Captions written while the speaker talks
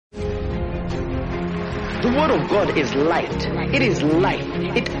The Word of God is light. It is life.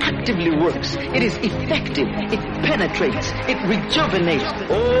 It actively works. It is effective. It penetrates. It rejuvenates.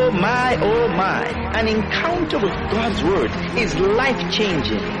 Oh my, oh my. An encounter with God's Word is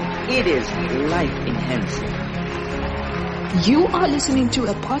life-changing. It is life-enhancing. You are listening to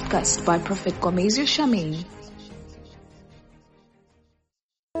a podcast by Prophet Gomezio Shamim.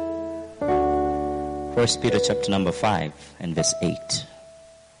 1 Peter chapter number 5 and verse 8.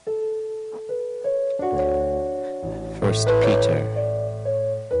 1 Peter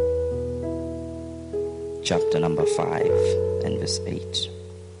chapter number 5 and verse 8.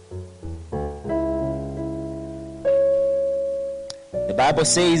 The Bible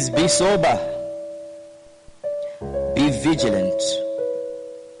says, be sober, be vigilant,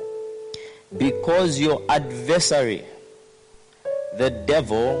 because your adversary, the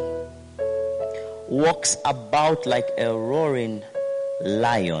devil, walks about like a roaring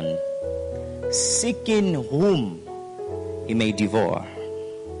lion, seeking whom he may devour.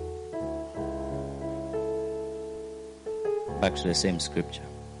 Back to the same scripture.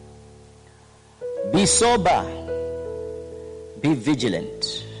 Be sober, be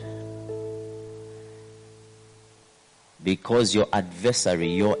vigilant, because your adversary,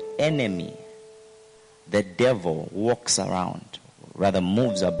 your enemy, the devil, walks around, rather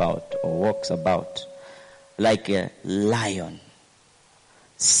moves about or walks about like a lion,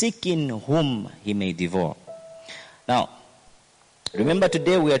 seeking whom he may devour. Now, remember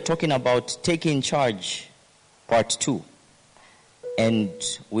today we are talking about taking charge, part 2. And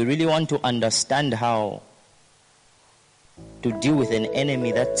we really want to understand how to deal with an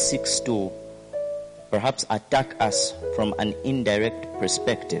enemy that seeks to perhaps attack us from an indirect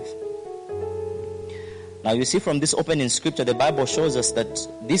perspective. Now you see, from this opening scripture, the Bible shows us that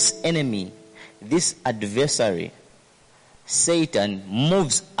this enemy, this adversary, Satan,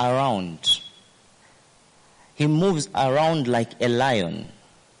 moves around. He moves around like a lion.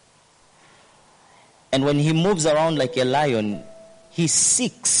 And when he moves around like a lion, he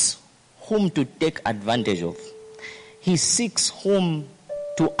seeks whom to take advantage of. He seeks whom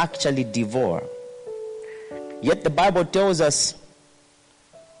to actually devour. Yet the Bible tells us,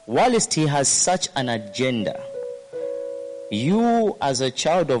 whilst he has such an agenda, you as a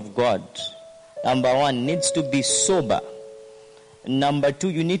child of God, number one, needs to be sober. Number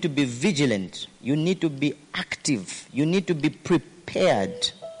two, you need to be vigilant. You need to be active. You need to be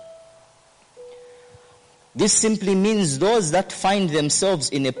prepared. This simply means those that find themselves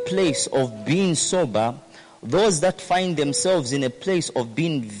in a place of being sober, those that find themselves in a place of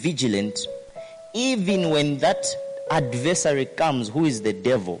being vigilant, even when that adversary comes, who is the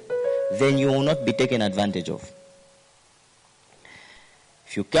devil, then you will not be taken advantage of.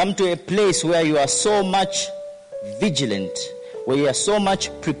 If you come to a place where you are so much vigilant, where you are so much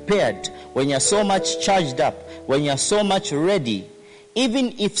prepared, when you are so much charged up, when you are so much ready,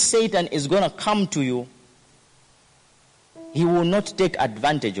 even if Satan is going to come to you, he will not take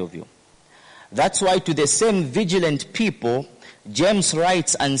advantage of you. That's why to the same vigilant people, James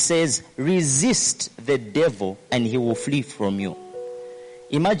writes and says, resist the devil and he will flee from you.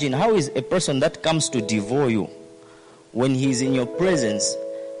 Imagine, how is a person that comes to devour you, when he is in your presence,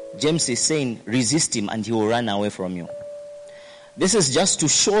 James is saying, resist him and he will run away from you. This is just to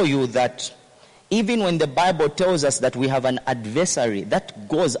show you that even when the Bible tells us that we have an adversary that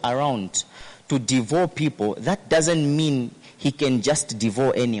goes around to devour people, that doesn't mean he can just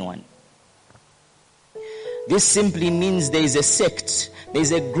devour anyone. This simply means there is a sect, there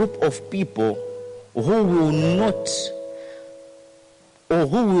is a group of people who will not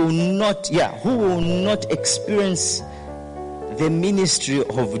experience the ministry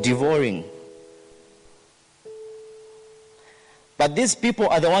of devouring. But these people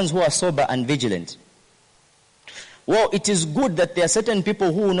are the ones who are sober and vigilant. Well, it is good that there are certain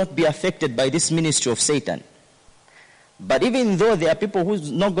people who will not be affected by this ministry of Satan. But even though there are people who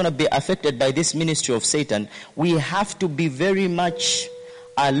are not going to be affected by this ministry of Satan, we have to be very much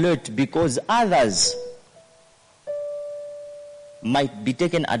alert, because others might be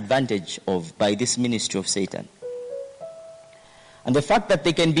taken advantage of by this ministry of Satan. And the fact that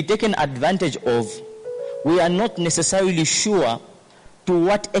they can be taken advantage of, we are not necessarily sure to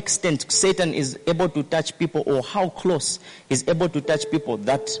what extent Satan is able to touch people, or how close he's able to touch people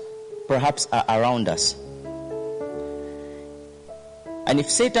that perhaps are around us. And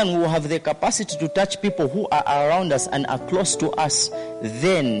if Satan will have the capacity to touch people who are around us and are close to us,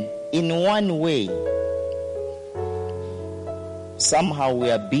 then in one way, somehow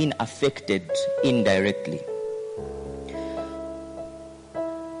we are being affected indirectly.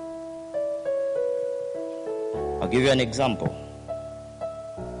 I'll give you an example.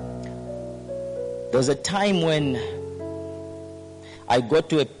 There was a time when I got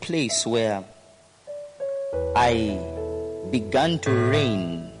to a place where I began to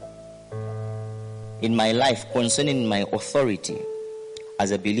reign in my life concerning my authority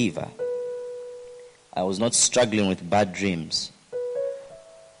as a believer. I was not struggling with bad dreams.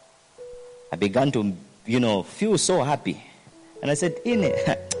 I began to, feel so happy. And I said, Satan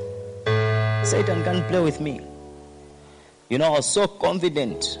can't play with me. I was so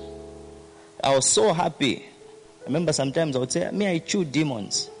confident. I was so happy. I remember sometimes I would say, I chew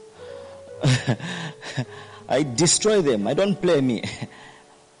demons. I destroy them. I don't play me.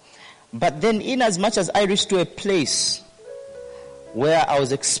 But then in as much as I reached to a place where I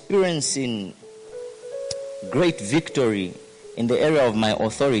was experiencing great victory in the area of my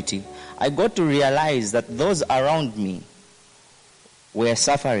authority, I got to realize that those around me were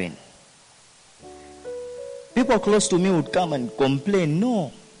suffering. People close to me would come and complain,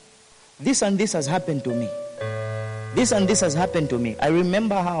 no, this and this has happened to me. This and this has happened to me. I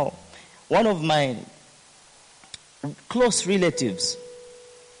remember how one of my close relatives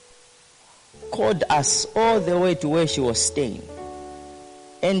called us all the way to where she was staying.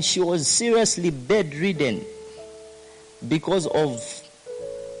 And she was seriously bedridden because of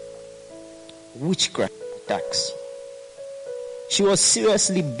witchcraft attacks. She was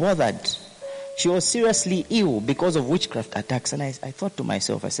seriously bothered. She was seriously ill because of witchcraft attacks. And I thought to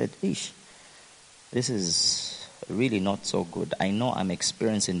myself, I said, this is really not so good. I know I'm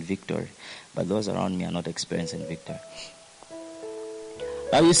experiencing victory, but those around me are not experiencing victory.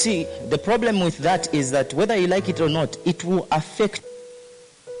 Now you see, the problem with that is that whether you like it or not, it will affect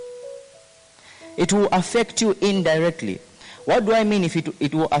you indirectly. What do I mean if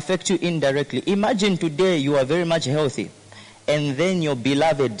it will affect you indirectly? Imagine today you are very much healthy and then your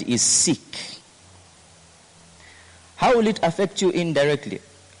beloved is sick. How will it affect you indirectly?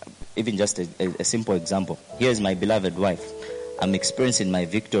 Even just a simple example. Here's my beloved wife. I'm experiencing my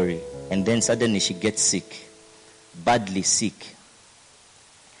victory and then suddenly she gets sick. Badly sick.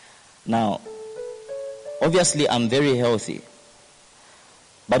 Now, obviously I'm very healthy.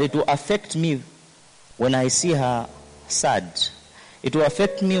 But it will affect me when I see her sad. It will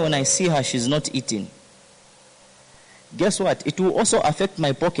affect me when I see her she's not eating. Guess what? It will also affect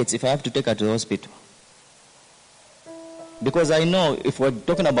my pockets if I have to take her to the hospital. Because I know if we're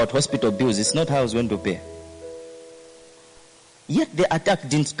talking about hospital bills, it's not how I was going to pay. Yet the attack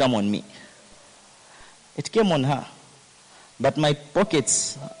didn't come on me. It came on her. But my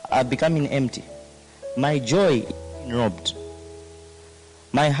pockets are becoming empty. My joy is being robbed.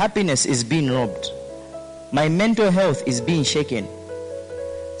 My happiness is being robbed. My mental health is being shaken.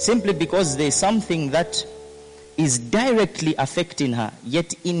 Simply because there's something that is directly affecting her,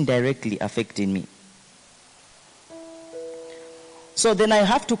 yet indirectly affecting me. So then I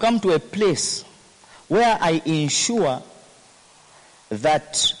have to come to a place where I ensure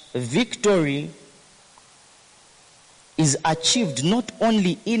that victory is achieved not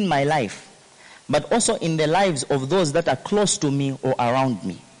only in my life, but also in the lives of those that are close to me or around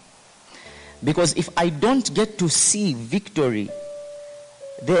me. Because if I don't get to see victory,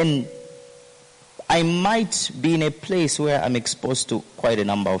 then I might be in a place where I'm exposed to quite a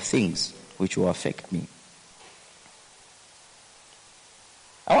number of things which will affect me.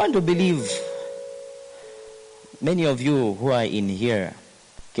 I want to believe many of you who are in here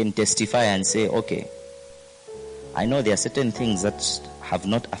can testify and say, okay, I know there are certain things that have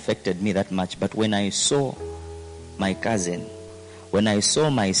not affected me that much, but when I saw my cousin, when I saw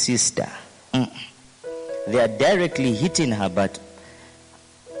my sister, they are directly hitting her, but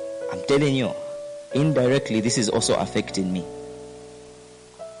I'm telling you, indirectly, this is also affecting me.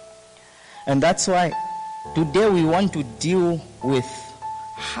 And that's why today we want to deal with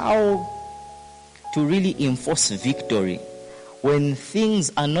how to really enforce victory when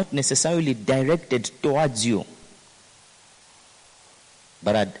things are not necessarily directed towards you,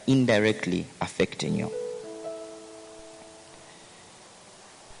 but are indirectly affecting you.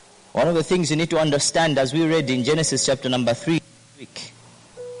 One of the things you need to understand, as we read in Genesis chapter number 3,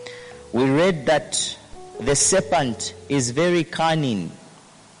 we read that the serpent is very cunning.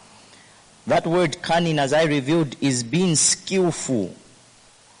 That word cunning, as I revealed, is being skillful.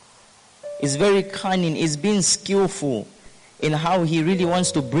 Is very cunning, is being skillful in how he really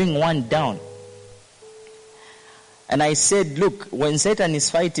wants to bring one down. And I said, look, when Satan is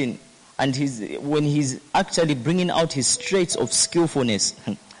fighting and when he's actually bringing out his traits of skillfulness,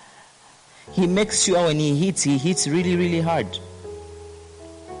 he makes sure when he hits really, really hard.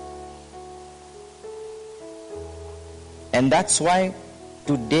 And that's why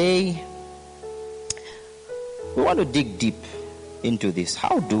today we want to dig deep. into this.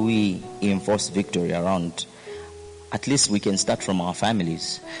 How do we enforce victory around? At least we can start from our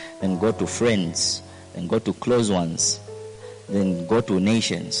families, then go to friends, then go to close ones, then go to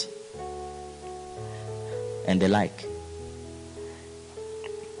nations, and the like.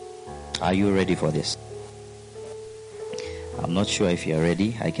 Are you ready for this? I'm not sure if you're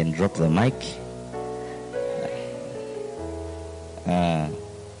ready. I can drop the mic.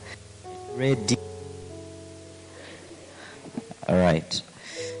 Ready? All right.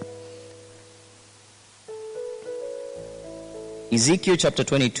 Ezekiel chapter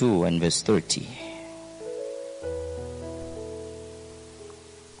 22 and verse 30.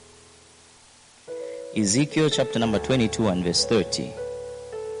 Ezekiel chapter number 22 and verse 30.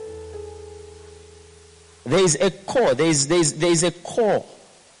 There is a call. There is a call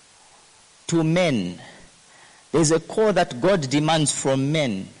to men. There is a call that God demands from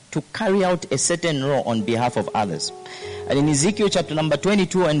men to carry out a certain role on behalf of others. And in Ezekiel chapter number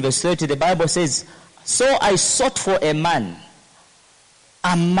 22 and verse 30, the Bible says, "So I sought for a man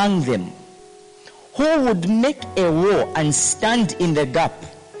among them who would make a war and stand in the gap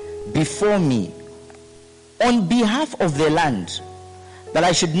before me on behalf of the land, that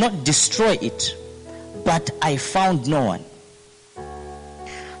I should not destroy it, but I found no one."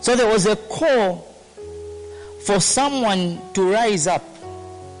 So there was a call for someone to rise up,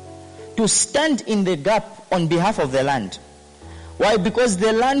 to stand in the gap on behalf of the land. Why? Because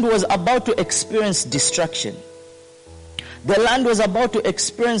the land was about to experience destruction. The land was about to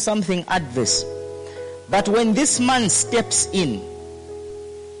experience something adverse. But when this man steps in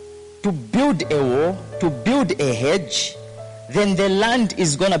to build a wall, to build a hedge, then the land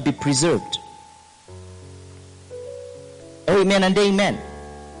is going to be preserved. Amen and amen.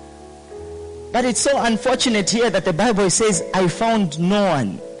 But it's so unfortunate here that the Bible says, "I found no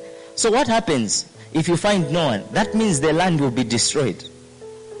one." So what happens if you find no one? That means the land will be destroyed.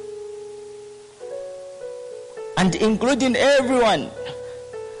 And including everyone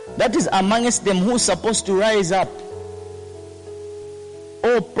that is amongst them who's supposed to rise up,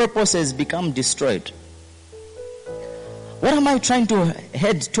 all purposes become destroyed. What am I trying to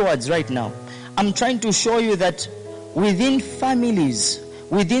head towards right now? I'm trying to show you that within families,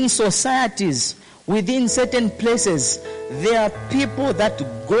 within societies, within certain places, there are people that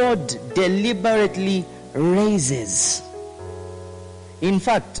God deliberately raises. In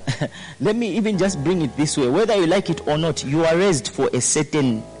fact, let me even just bring it this way. Whether you like it or not, you are raised for a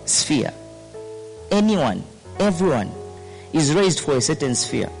certain sphere. Anyone, everyone is raised for a certain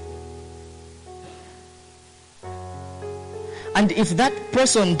sphere. And if that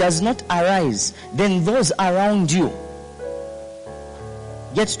person does not arise, then those around you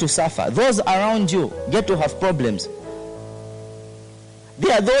get to suffer. Those around you get to have problems.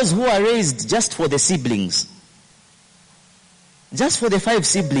 There are those who are raised just for the siblings. Just for the 5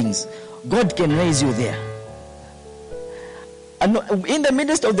 siblings. God can raise you there. And in the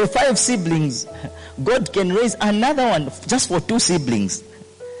midst of the 5 siblings, God can raise another one just for 2 siblings.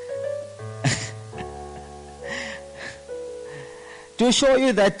 To show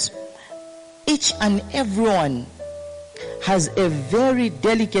you that each and everyone has a very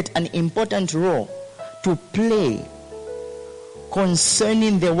delicate and important role to play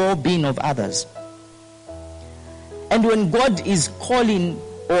concerning the well-being of others. And when God is calling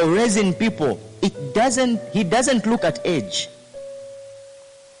or raising people, He doesn't look at age.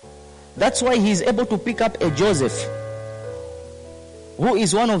 That's why He's able to pick up a Joseph, who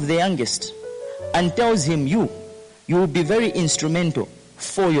is one of the youngest, and tells him, you will be very instrumental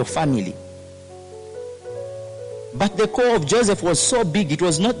for your family. But the call of Joseph was so big, it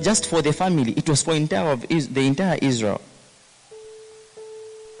was not just for the family, it was for the entire Israel.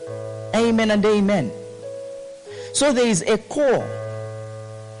 Amen and amen. So there is a call.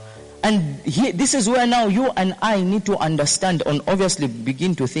 And this is where now you and I need to understand and obviously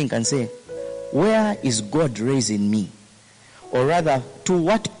begin to think and say, where is God raising me? Or rather, to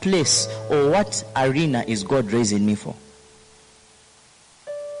what place or what arena is God raising me for?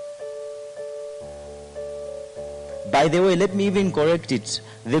 By the way, let me even correct it.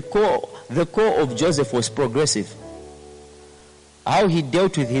 The core of Joseph was progressive. How he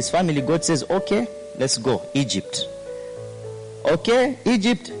dealt with his family, God says, okay, let's go, Egypt. Okay,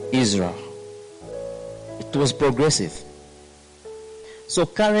 Egypt, Israel. It was progressive. So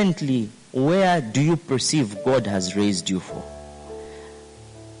currently, where do you perceive God has raised you for?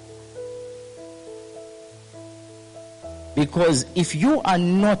 Because if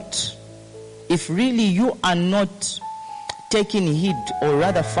really you are not taking heed or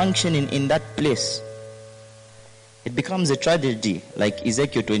rather functioning in that place, it becomes a tragedy like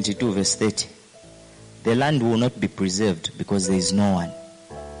Ezekiel 22 verse 30. the land will not be preserved because there is no one.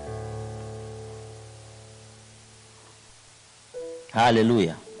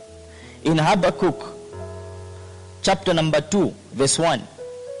 Hallelujah. In Habakkuk, chapter number 2, verse 1.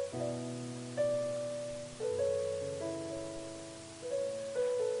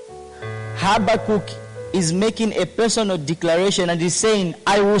 Habakkuk is making a personal declaration and is saying,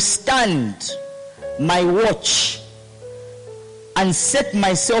 I will stand my watch and set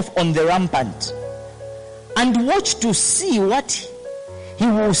myself on the rampart and watch to see what he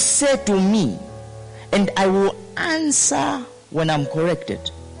will say to me, and I will answer when I'm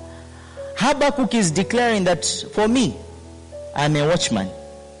corrected. Habakkuk is declaring that for me, I am a watchman.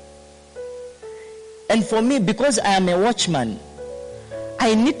 And for me, because I am a watchman,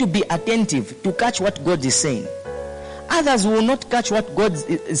 I need to be attentive to catch what God is saying. Others will not catch what God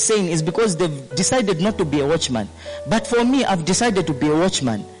is saying is because they've decided not to be a watchman. But for me, I've decided to be a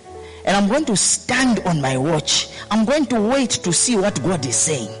watchman. And I'm going to stand on my watch. I'm going to wait to see what God is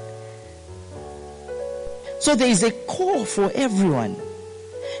saying. So there is a call for everyone.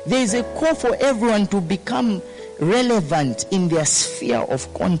 There is a call for everyone to become relevant in their sphere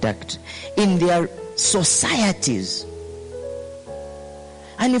of contact, in their societies.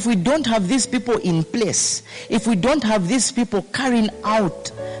 And if we don't have these people in place, if we don't have these people carrying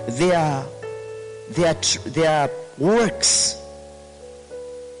out their works,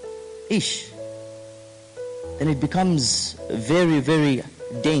 then it becomes very, very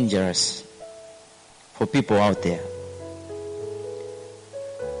dangerous for people out there.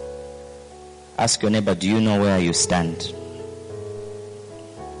 Ask your neighbor, do you know where you stand?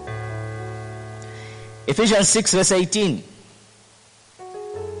 Ephesians 6 verse 18.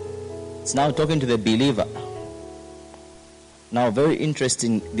 It's now talking to the believer. Now, very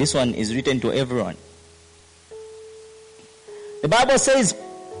interesting. This one is written to everyone. The Bible says,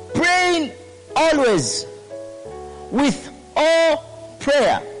 praying always with all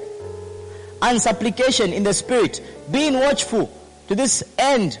prayer and supplication in the Spirit, being watchful to this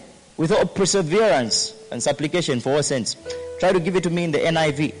end with all perseverance and supplication for all saints. Try to give it to me in the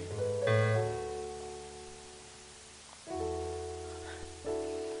NIV.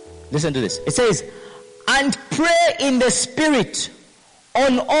 Listen to this. It says, and pray in the Spirit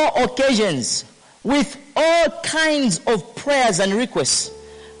on all occasions with all kinds of prayers and requests.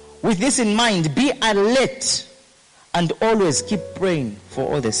 With this in mind, be alert and always keep praying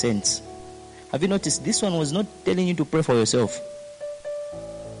for all the saints. Have you noticed this one was not telling you to pray for yourself?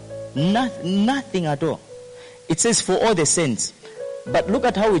 Nothing at all. It says for all the saints. But look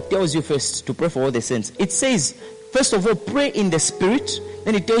at how it tells you first to pray for all the saints. It says, first of all, pray in the Spirit.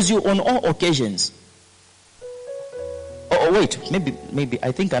 Then it tells you on all occasions. Oh wait, maybe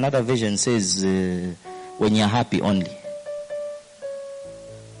I think another version says when you're happy only,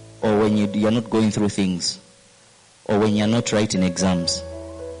 or when you're not going through things, or when you're not writing exams.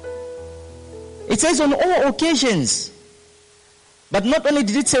 It says on all occasions. But not only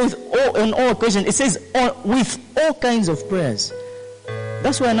did it say on all occasions, it says with all kinds of prayers.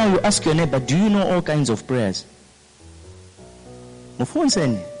 That's why now you ask your neighbor, do you know all kinds of prayers?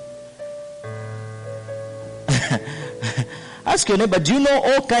 Ask your neighbor, do you know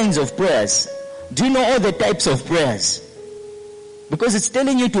all kinds of prayers? Do you know all the types of prayers? Because it's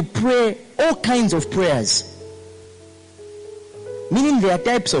telling you to pray all kinds of prayers. Meaning there are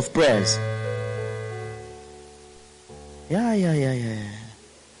types of prayers. Yeah.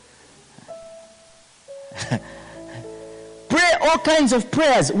 Pray all kinds of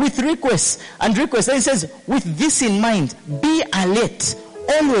prayers with requests and requests. And it says, with this in mind, be alert.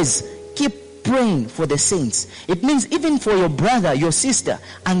 Always keep praying for the saints. It means even for your brother, your sister,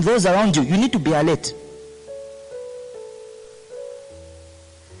 and those around you, you need to be alert.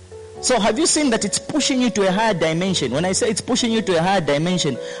 So have you seen that it's pushing you to a higher dimension? When I say it's pushing you to a higher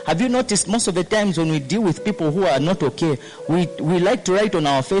dimension, have you noticed most of the times when we deal with people who are not okay, we like to write on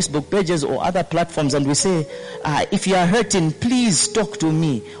our Facebook pages or other platforms and we say, if you are hurting, please talk to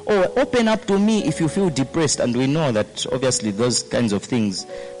me. Or open up to me if you feel depressed. And we know that obviously those kinds of things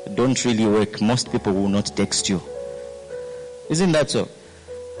don't really work. Most people will not text you. Isn't that so?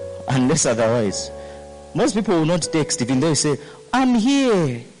 Unless otherwise. Most people will not text even though you say, I'm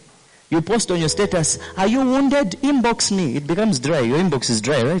here. You post on your status, are you wounded? Inbox me. It becomes dry. Your inbox is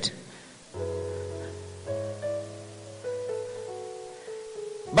dry, right?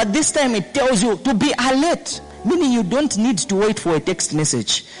 But this time it tells you to be alert. Meaning you don't need to wait for a text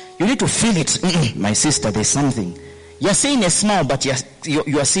message. You need to feel it. My sister, there's something. You're seeing a smile, but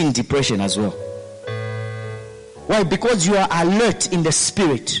you are seeing depression as well. Why? Because you are alert in the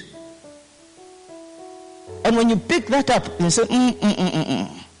spirit. And when you pick that up, you say,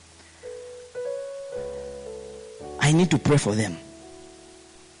 I need to pray for them.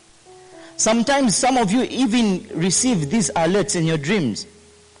 Sometimes some of you even receive these alerts in your dreams.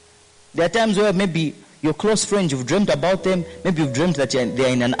 There are times where maybe your close friends, you've dreamt about them, maybe you've dreamt that they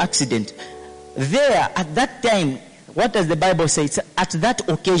are in an accident. There, at that time, what does the Bible say? It's at that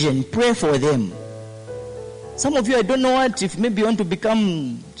occasion, pray for them. Some of you, I don't know what, if maybe you want to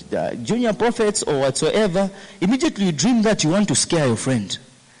become junior prophets or whatsoever, immediately you dream that you want to scare your friend.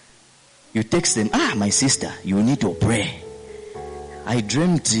 You text them, my sister, you need to pray. I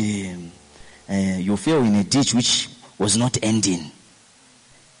dreamt you fell in a ditch which was not ending.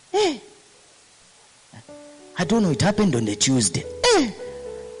 I don't know, it happened on a Tuesday.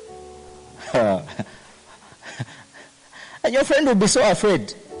 And your friend will be so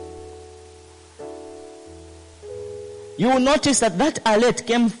afraid. You will notice that alert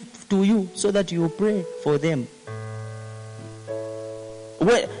came to you so that you will pray for them.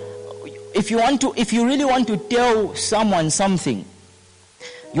 Well, if you really want to tell someone something,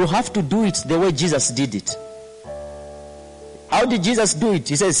 you have to do it the way Jesus did it. How did Jesus do it?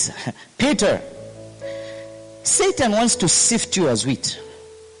 He says, Peter, Satan wants to sift you as wheat,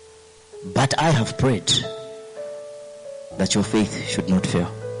 but I have prayed that your faith should not fail.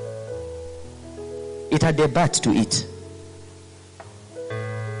 It had a bat to eat.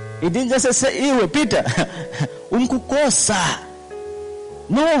 He didn't just say, Ewe, Peter, umkukosa.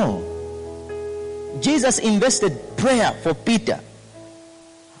 No. Jesus invested prayer for Peter.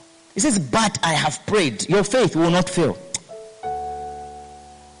 He says, but I have prayed. Your faith will not fail.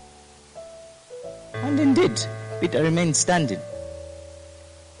 And indeed, Peter remained standing.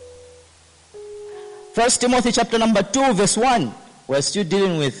 1 Timothy chapter number 2 verse 1. We're still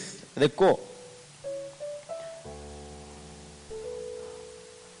dealing with the core.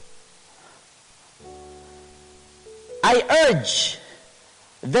 I urge,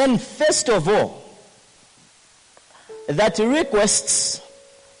 then first of all, that requests,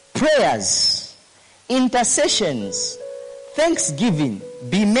 prayers, intercessions, thanksgiving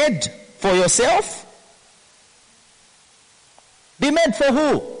be made for yourself. Be made for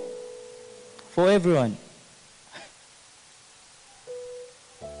who? For everyone.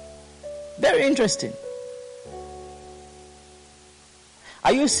 Very interesting.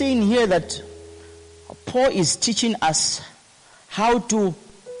 Are you seeing here that Paul is teaching us how to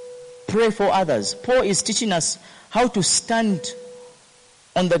pray for others? Paul is teaching us how to stand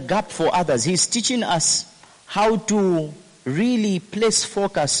on the gap for others. He's teaching us how to really place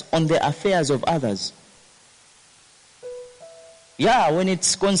focus on the affairs of others. Yeah, when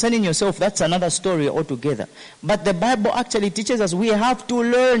it's concerning yourself, that's another story altogether. But the Bible actually teaches us we have to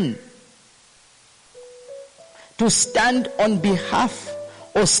learn to stand on behalf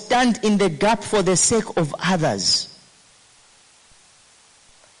or stand in the gap for the sake of others.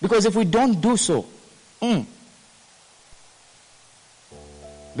 Because if we don't do so,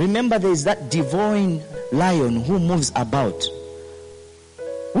 remember there is that divine lion who moves about.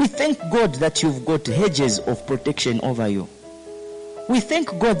 We thank God that you've got hedges of protection over you. We thank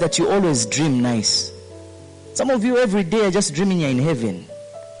God that you always dream nice. Some of you every day are just dreaming you're in heaven.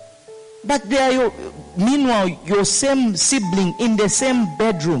 But meanwhile, your same sibling in the same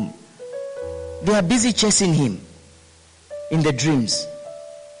bedroom, they are busy chasing him in the dreams.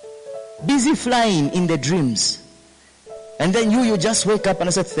 Busy flying in the dreams. And then you just wake up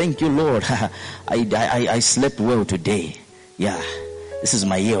and say, thank you, Lord. I slept well today. Yeah, this is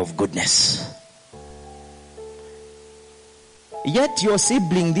my year of goodness. Yet your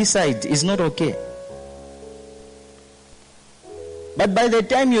sibling this side is not okay. But by the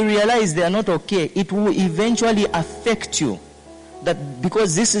time you realize they are not okay, it will eventually affect you. That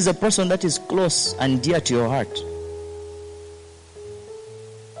because this is a person that is close and dear to your heart.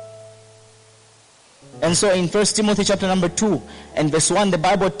 And so in 1 Timothy chapter number 2 and verse 1, the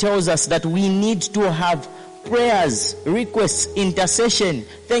Bible tells us that we need to have prayers, requests, intercession,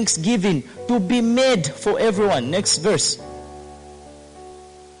 thanksgiving to be made for everyone. Next verse.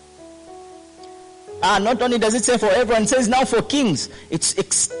 Not only does it say for everyone, it says now for kings. It's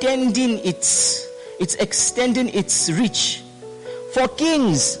extending its reach. For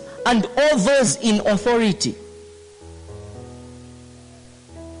kings and all those in authority,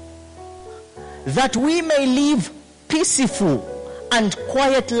 that we may live peaceful and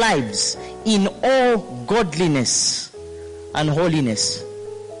quiet lives in all godliness and holiness.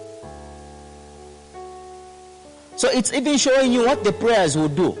 So it's even showing you what the prayers will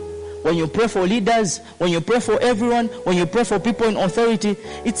do. When you pray for leaders, when you pray for everyone, when you pray for people in authority,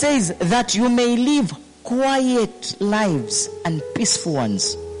 it says that you may live quiet lives and peaceful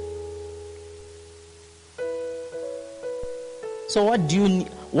ones. So what do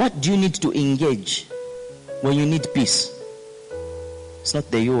you need to engage? when you need peace. It's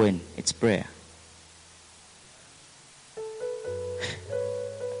not the UN, it's prayer.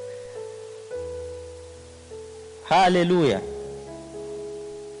 Hallelujah.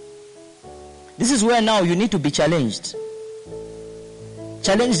 This is where now you need to be challenged.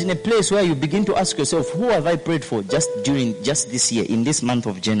 Challenged in a place where you begin to ask yourself, who have I prayed for just this year, in this month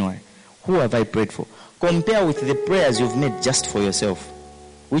of January? Who have I prayed for? Compare with the prayers you've made just for yourself.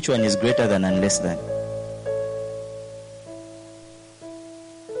 Which one is greater than and less than?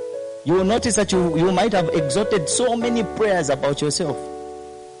 You will notice that you might have exhorted so many prayers about yourself.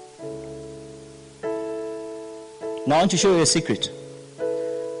 Now I want to show you a secret.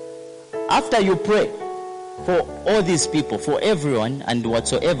 After you pray for all these people, for everyone and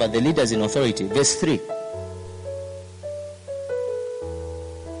whatsoever, the leaders in authority, verse 3.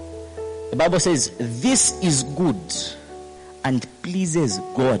 The Bible says, this is good and pleases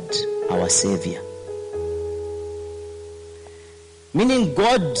God, our Savior. Meaning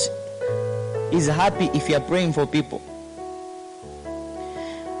God is happy if you are praying for people.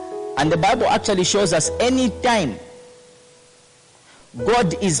 And the Bible actually shows us any time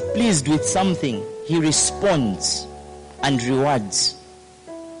God is pleased with something, He responds and rewards.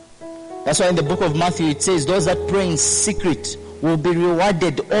 That's why in the book of Matthew it says, those that pray in secret will be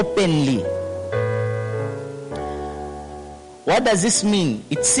rewarded openly. What does this mean?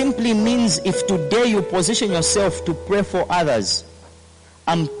 It simply means if today you position yourself to pray for others,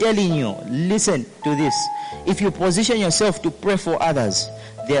 I'm telling you, listen to this. If you position yourself to pray for others,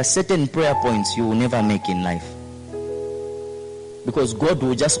 there are certain prayer points you will never make in life. Because God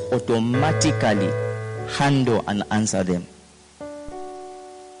will just automatically handle and answer them.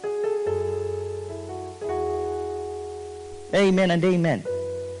 Amen and amen.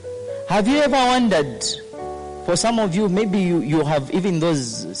 Have you ever wondered, for some of you, maybe you have even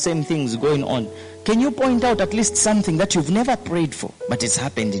those same things going on. Can you point out at least something that you've never prayed for, but it's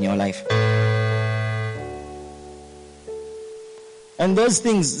happened in your life? And those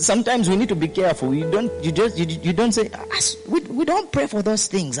things, sometimes we need to be careful. You don't say, us, we don't pray for those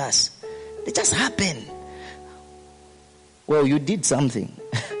things, us. They just happen. Well, you did something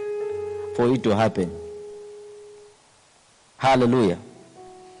for it to happen. Hallelujah.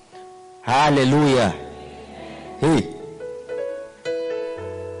 Hallelujah. Hey.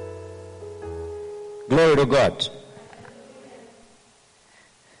 Glory to God.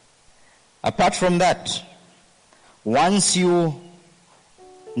 Apart from that, once you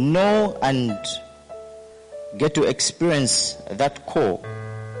know and get to experience that call,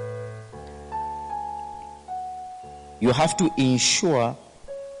 you have to ensure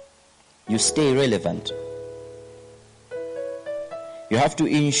you stay relevant. You have to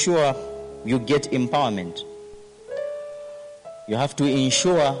ensure you get empowerment. You have to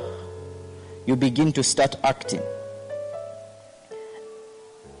ensure you begin to start acting.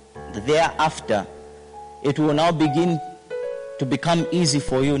 Thereafter, it will now begin to become easy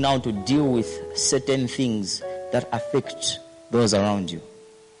for you now to deal with certain things that affect those around you.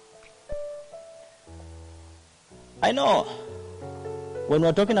 I know when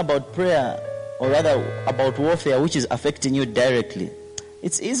we're talking about prayer, or rather about warfare which is affecting you directly,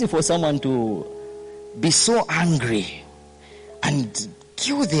 it's easy for someone to be so angry and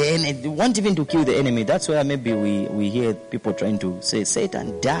kill the enemy, want even to kill the enemy. That's where maybe we hear people trying to say,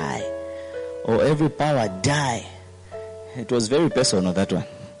 Satan, die, or every power, die. It was very personal, that one.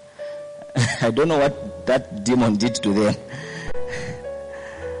 I don't know what that demon did to them.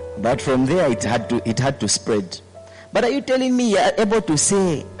 But from there, it had to spread. But are you telling me you're able to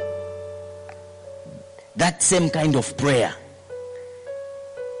say that same kind of prayer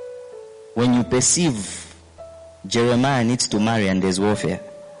when you perceive Jeremiah needs to marry and there's warfare?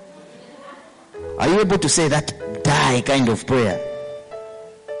 Are you able to say that die kind of prayer?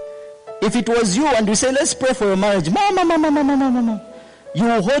 If it was you and you say, let's pray for your marriage, mama, you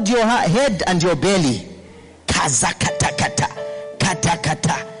will hold your head and your belly. Kazakata kata, kata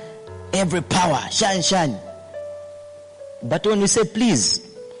kata, every power, shan. But when you say, please,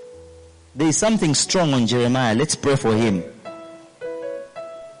 there is something strong on Jeremiah, let's pray for him.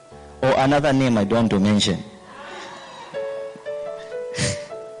 Or another name I don't want to mention.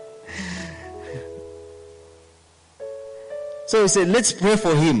 So you say, let's pray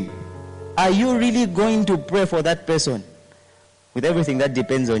for him. Are you really going to pray for that person with everything that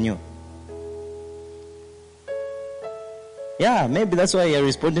depends on you? Yeah, maybe that's why you're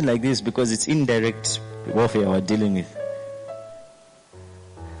responding like this, because it's indirect warfare we're dealing with.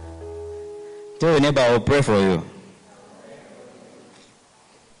 Tell your neighbor, I will pray for you.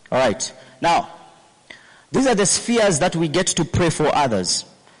 Alright. Now, these are the spheres that we get to pray for others.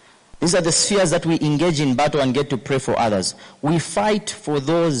 These are the spheres that we engage in battle and get to pray for others. We fight for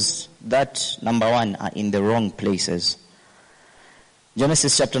those that, number one, are in the wrong places.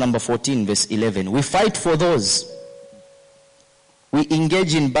 Genesis chapter number 14, verse 11. We fight for those. We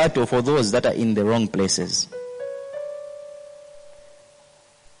engage in battle for those that are in the wrong places.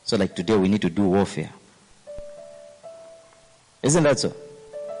 So like today we need to do warfare. Isn't that so?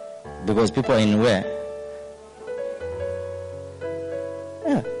 Because people are in where?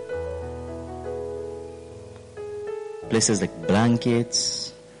 Yeah. Places like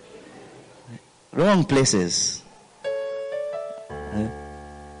blankets. Wrong places.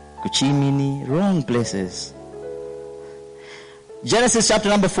 Kuchimini. Wrong places. Genesis chapter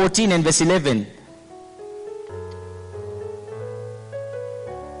number 14 and verse 11.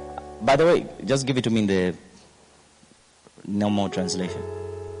 By the way, just give it to me in the normal translation.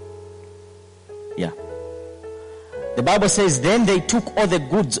 Yeah. The Bible says, then they took all the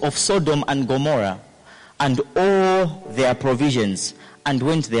goods of Sodom and Gomorrah and all their provisions and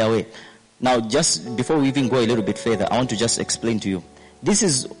went their way. Now, just before we even go a little bit further, I want to just explain to you. This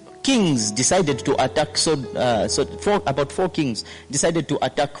is kings decided to attack, about 4 kings decided to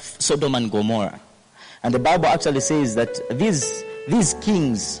attack Sodom and Gomorrah. And the Bible actually says that these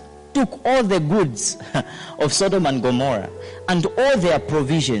kings took all the goods of Sodom and Gomorrah and all their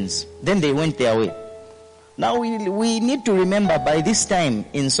provisions. Then they went their way. Now we need to remember, by this time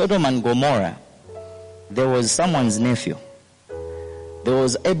in Sodom and Gomorrah, there was someone's nephew. There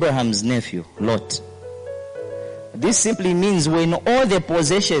was Abraham's nephew, Lot. This simply means when all the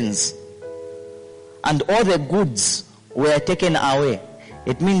possessions and all the goods were taken away,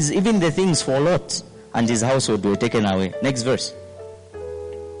 it means even the things for Lot and his household were taken away. Next verse.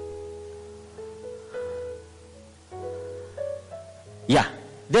 Yeah.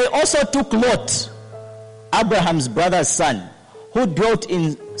 They also took Lot, Abraham's brother's son, who dwelt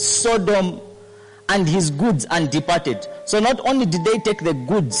in Sodom, and his goods, and departed. So not only did they take the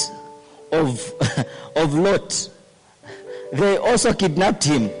goods of Lot, they also kidnapped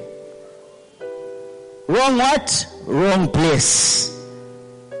him. Wrong what? Wrong place.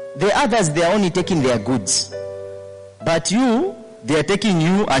 The others, they are only taking their goods. But you, they are taking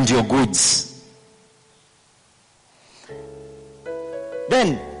you and your goods.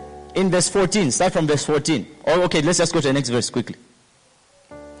 Then, in verse 14, start from verse 14. Oh, okay, let's just go to the next verse quickly.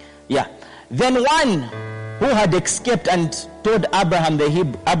 Yeah. Then one who had escaped and told Abraham the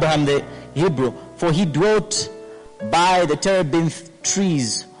Hebrew, for he dwelt by the terebinth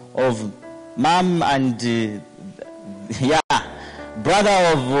trees of Mam and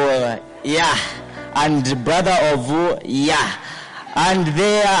brother of and brother of and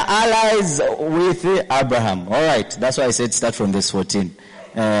they are allies with Abraham. All right, that's why I said start from verse 14.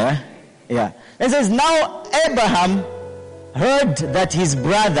 It says, now Abraham heard that his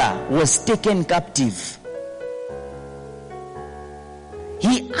brother was taken captive.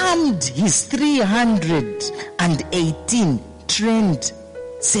 He armed his 318 trained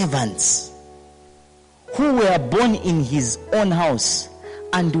servants who were born in his own house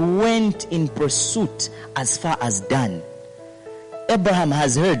and went in pursuit as far as Dan. Abraham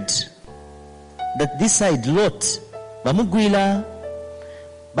has heard that this side Lot, Bamugwila.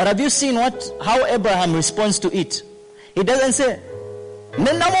 But have you seen how Abraham responds to it? He doesn't say,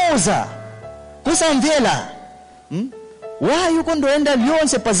 Nenamoza, kusamvela. Why are you going to end up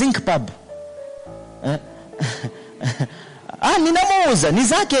lyonse pa zinc pub? Ninamoza,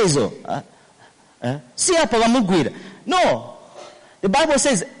 nizake hizo. Si hapa wamugwira. No. The Bible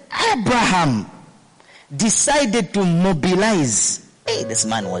says Abraham decided to mobilize. Hey, this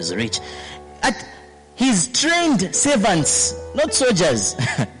man was rich. At his trained servants, not soldiers.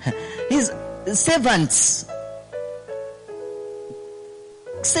 His servants.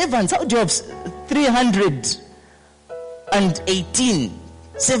 How do you have 318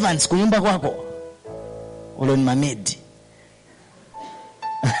 servants kunyumba kwako? Ulon Mamed.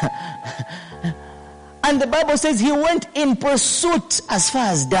 And the Bible says he went in pursuit as far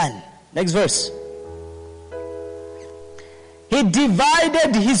as Dan. Next verse. He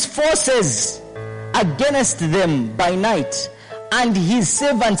divided his forces against them by night, and his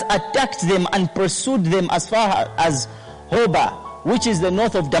servants attacked them and pursued them as far as Hobah, which is the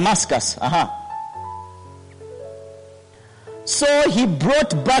north of Damascus. So he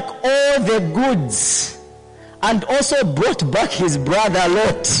brought back all the goods, and also brought back his brother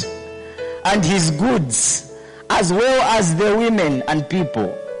Lot and his goods, as well as the women and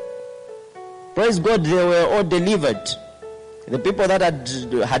people. Praise God, they were all delivered. The people that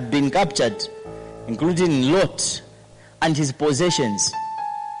had been captured, including Lot and his possessions.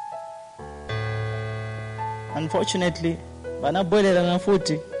 Unfortunately, banabolela na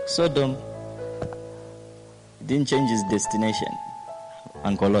futi. Sodom didn't change his destination.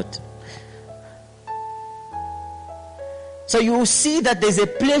 Uncle Lot. So you see that there's a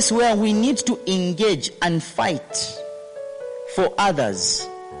place where we need to engage and fight for others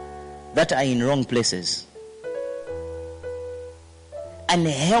that are in wrong places and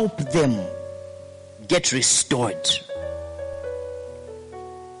help them get restored.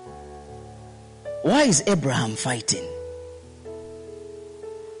 Why is Abraham fighting?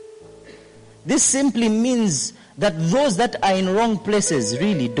 This simply means that those that are in wrong places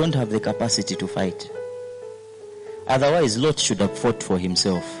really don't have the capacity to fight. Otherwise, Lot should have fought for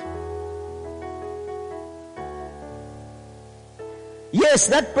himself. Yes,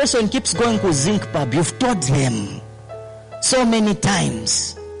 that person keeps going to zinc pub. You've told them so many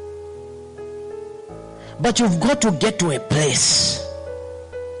times. But you've got to get to a place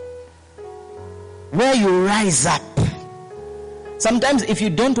where you rise up. Sometimes if you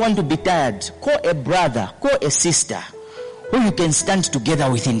don't want to be tired, call a brother, call a sister who you can stand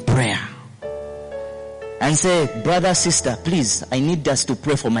together with in prayer. And say, brother, sister, please, I need us to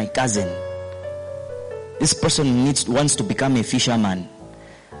pray for my cousin. This person wants to become a fisherman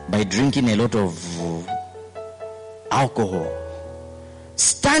by drinking a lot of alcohol.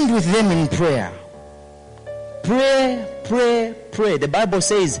 Stand with them in prayer. Pray, pray, pray. The Bible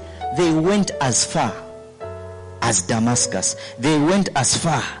says they went as far as Damascus. They went as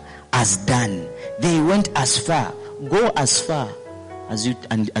far as Dan. They went as far. Go as far as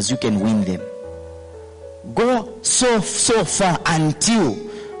you can win them. Go so far until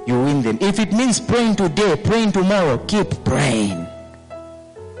you win them. If it means praying today, praying tomorrow, keep praying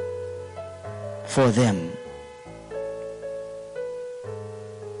for them.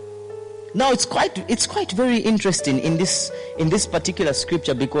 Now it's quite very interesting in this particular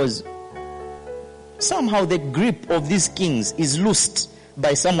scripture, because somehow the grip of these kings is loosed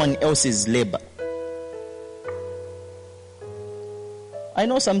by someone else's labor. I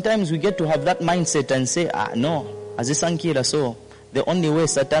know sometimes we get to have that mindset and say, no, as a Sankira, so the only way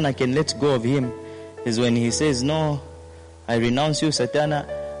Satana can let go of him is when he says, no, I renounce you, Satana.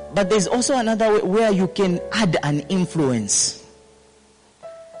 But there's also another way where you can add an influence.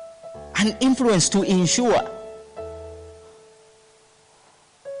 An influence to ensure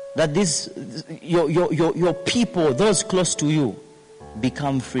that your people, those close to you,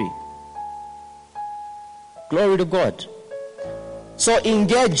 become free. Glory to God. So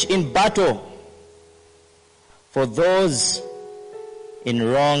engage in battle for those in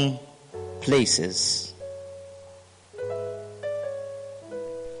wrong places.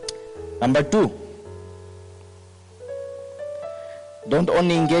 Number 2, don't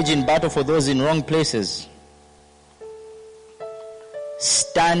only engage in battle for those in wrong places.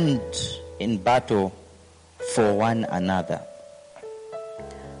 Stand in battle for one another.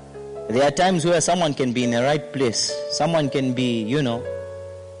 There are times where someone can be in the right place. Someone can be,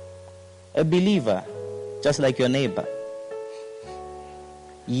 a believer, just like your neighbor.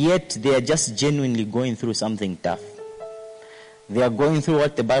 Yet they are just genuinely going through something tough. They are going through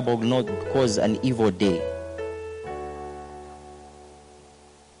what the Bible calls an evil day.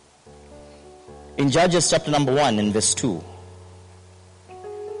 In Judges chapter number 1 and verse 2,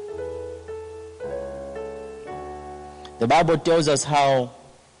 the Bible tells us how.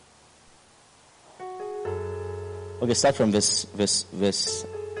 Okay, start from verse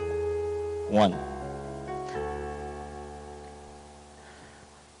 1.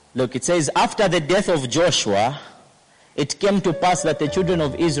 Look, it says, after the death of Joshua, it came to pass that the children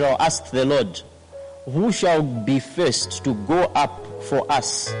of Israel asked the Lord, who shall be first to go up for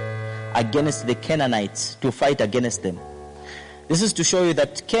us against the Canaanites to fight against them? This is to show you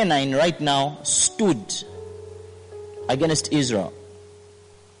that Canaan right now stood against Israel.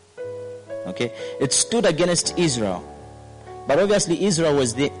 Okay, it stood against Israel, but obviously Israel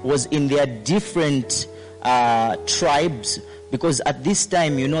was in their different tribes, because at this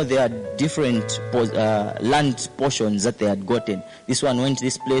time, there are different land portions that they had gotten. This one went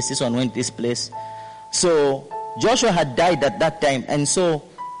this place, this one went this place. So Joshua had died at that time, and so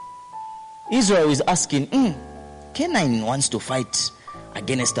Israel is asking, Canaan wants to fight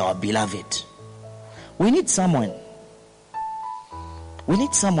against our beloved. We need someone. We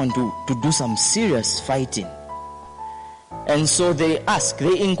need someone to do some serious fighting. And so they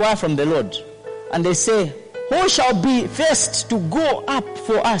inquire from the Lord. And they say, who shall be first to go up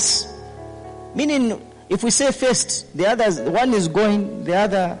for us? Meaning, if we say first, the others, one is going, the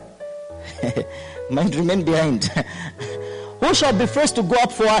other might remain behind. Who shall be first to go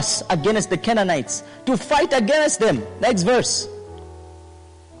up for us against the Canaanites, to fight against them? Next verse.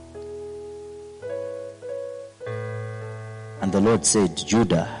 And And the Lord said,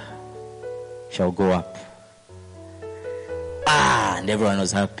 Judah shall go up. And everyone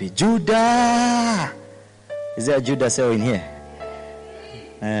was happy. Judah! Is there a Judah cell in here?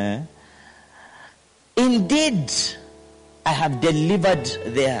 Indeed, I have delivered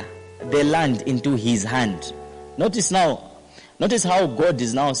the land into his hand. Notice how God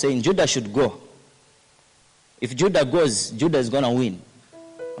is now saying Judah should go. If Judah goes, Judah is going to win.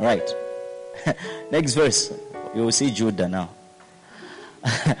 All right. Next verse. You will see Judah now.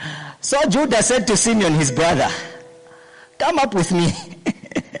 So Judah said to Simeon, his brother, come up with me.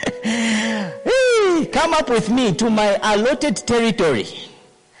 Hey, come up with me to my allotted territory,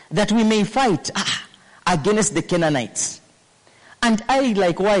 that we may fight against the Canaanites. And I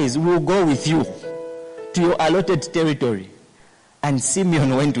likewise will go with you to your allotted territory. And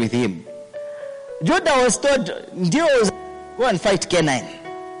Simeon went with him. Judah was told, go and fight Canaan.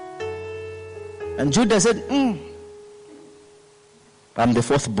 And Judah said, I'm the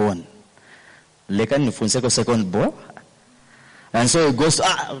fourth born. Second born. And so he goes,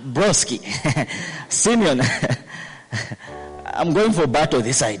 broski. Simeon, I'm going for battle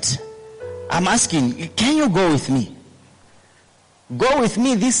this side. I'm asking, can you go with me? Go with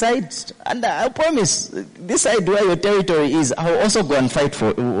me this side, and I promise, this side where your territory is, I'll also go and fight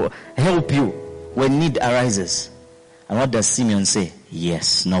for, help you when need arises. And what does Simeon say?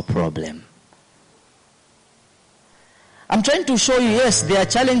 Yes, no problem. I'm trying to show you, yes, there are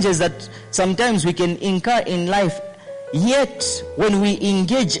challenges that sometimes we can incur in life, yet when we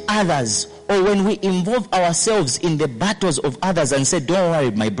engage others, or when we involve ourselves in the battles of others and say, don't worry,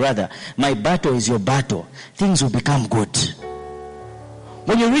 my brother, my battle is your battle, things will become good.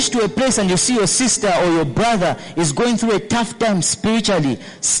 When you reach to a place and you see your sister or your brother is going through a tough time spiritually,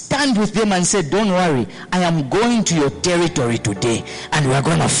 stand with them and say, don't worry, I am going to your territory today and we are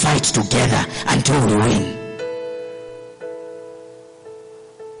going to fight together until we win.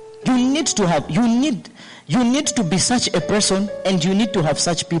 You need to be such a person, and you need to have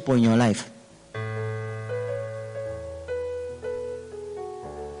such people in your life.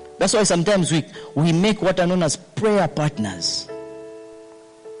 That's why sometimes we make what are known as prayer partners.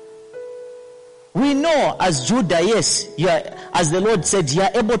 We know as Judah, yes, as the Lord said, you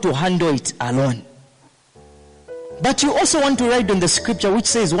are able to handle it alone. But you also want to ride on the scripture which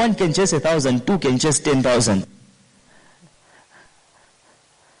says 1 can chase 1,000, 2 can chase 10,000.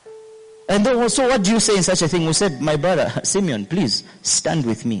 And then also, what do you say in such a thing? We said, my brother, Simeon, please stand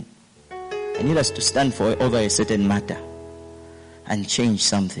with me. I need us to stand for over a certain matter and change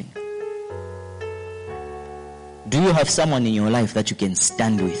something. Do you have someone in your life that you can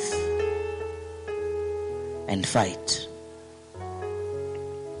stand with and fight?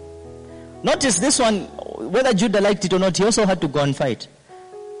 Notice this one, whether Judah liked it or not, he also had to go and fight.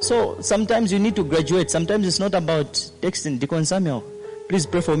 So sometimes you need to graduate. Sometimes it's not about texting Deacon Samuel, please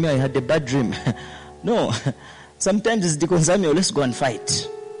pray for me, I had a bad dream. No. Sometimes it's Deacon Samuel, let's go and fight.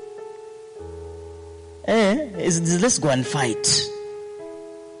 Let's go and fight.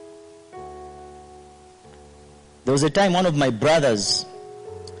 There was a time one of my brothers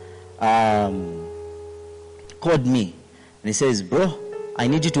called me and he says, bro, I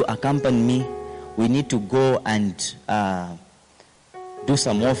need you to accompany me. We need to go and do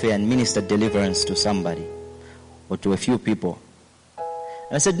some warfare and minister deliverance to somebody or to a few people.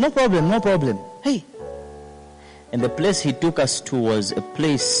 And I said, no problem. Hey. And the place he took us to was a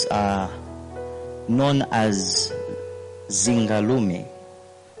place known as Zingalume.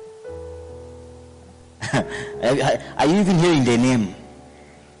 Are you even hearing the name?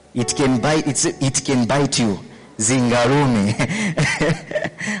 It can bite you. Zingalume.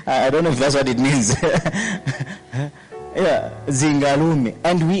 I don't know if that's what it means. Yeah, Zingalume.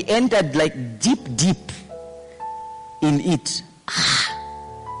 And we entered like deep in it.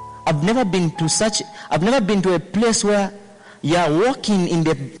 I've never been to a place where you are walking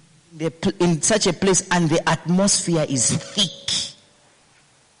in such a place and the atmosphere is thick.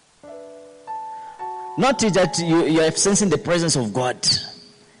 Not that you are sensing the presence of God.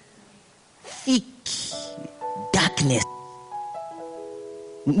 Thick darkness.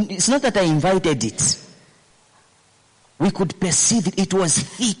 It's not that I invited it. We could perceive it. It was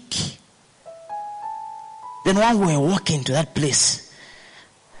thick. Then while we were walking to that place,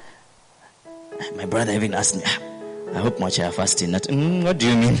 my brother even asked me, I hope much I are fasting. What do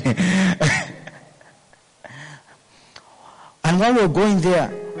you mean? And while we were going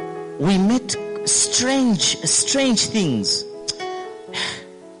there, we met strange things.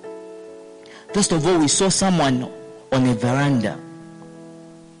 First of all, we saw someone on a veranda.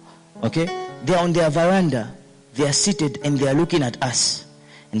 Okay? They're on their veranda. They are seated and they are looking at us.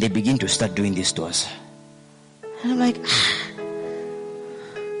 And they begin to start doing this to us. And I'm like,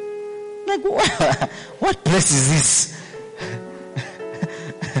 like, what place is this?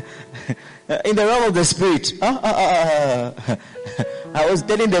 In the realm of the spirit. I was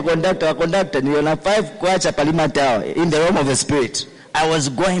telling the conductor, you're on 5 Kwacha Palima Tower, in the realm of the spirit. I was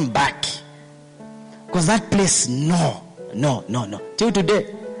going back. Because that place, no. Till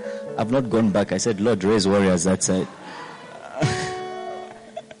today, I've not gone back. I said, Lord, raise warriors that side.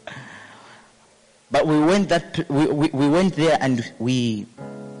 But we went we went there, and we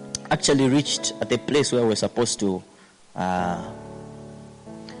actually reached at the place where we're supposed to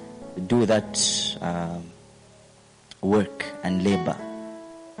do that work and labor.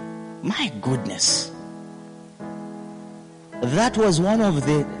 My goodness. That was one of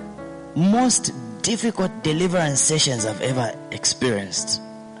the most difficult deliverance sessions I've ever experienced.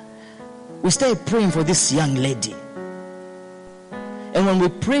 We started praying for this young lady. And when we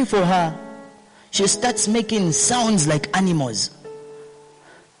pray for her, she starts making sounds like animals.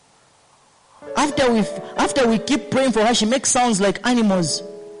 After we keep praying for her, she makes sounds like animals.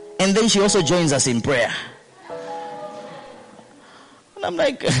 And then she also joins us in prayer. And I'm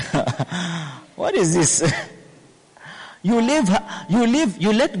like, what is this? You leave her, you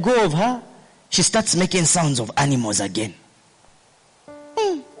let go of her, she starts making sounds of animals again.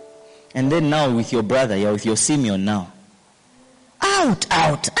 And then now with your brother, you're with your Simeon now. Out.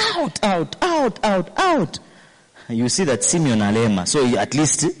 You see that Simeon alema, so at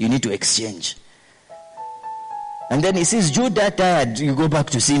least you need to exchange. And then he says, Judah tired, you go back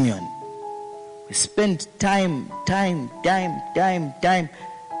to Simeon. We spent time,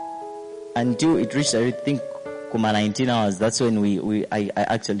 until it reached, I think, 19 hours. That's when I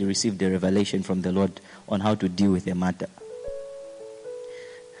actually received a revelation from the Lord on how to deal with the matter.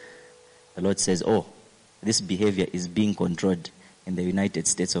 The Lord says, this behavior is being controlled in the United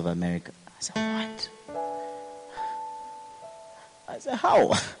States of America. I said, what? I said,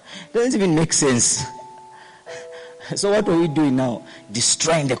 how? It doesn't even make sense. So what are we doing now?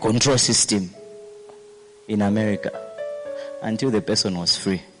 Destroying the control system in America until the person was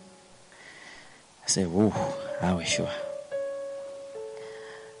free. I said, are we sure?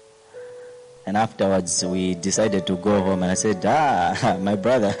 And afterwards we decided to go home, and I said, my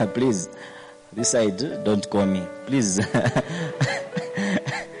brother, please, this side, don't call me, please.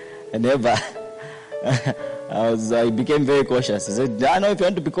 And I became very cautious. I said, no, if you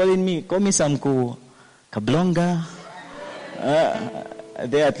want to be calling me, call me some Kablonga.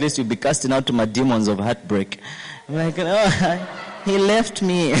 There at least you'll be casting out my demons of heartbreak. I'm like, he left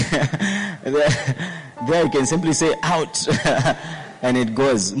me. There you can simply say out. And it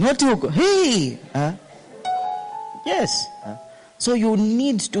goes. Not you go, hey. Yes. So you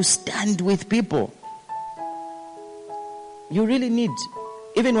need to stand with people. You really need.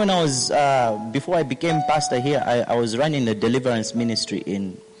 Even when I was, before I became pastor here, I was running a deliverance ministry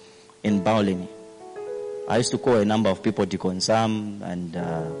in Baulini. I used to call a number of people, Deacon Sam and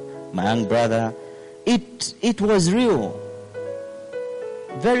my young brother. It was real.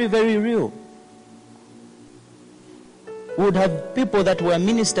 Very, very real. We would have people that were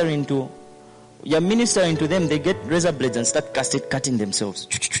ministering to, you're ministering to them, they get razor blades and start cutting themselves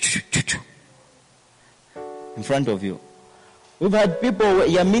in front of you. We've had people,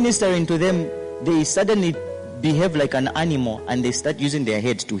 you're ministering to them, they suddenly behave like an animal and they start using their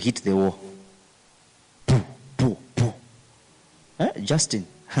head to hit the wall. Poo. Justin,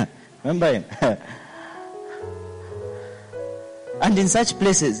 remember him? And in such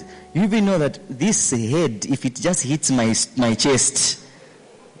places, you even know that this head, if it just hits my chest.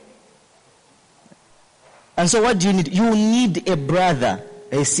 And so what do you need? You need a brother,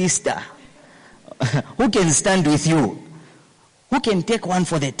 a sister, who can stand with you, who can take one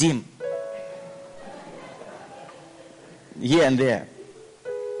for the team. Here and there.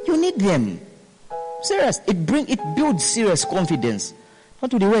 You need them. Serious. It builds serious confidence. Not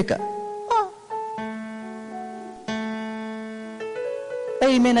to the worker.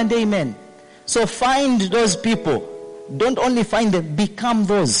 Amen and amen. So find those people. Don't only find them, become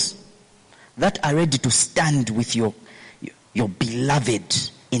those that are ready to stand with your beloved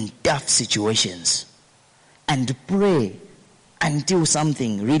in tough situations. And pray until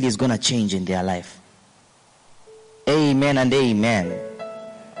something really is going to change in their life. Amen and amen.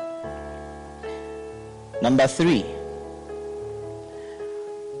 Number 3.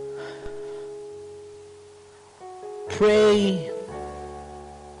 Pray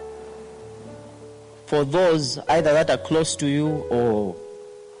for those either that are close to you or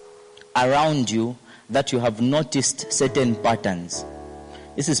around you that you have noticed certain patterns.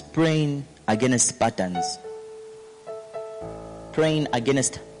 This is praying against patterns. Praying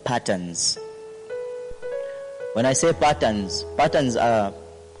against patterns. When I say patterns are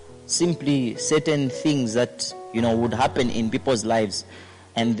simply certain things that, would happen in people's lives,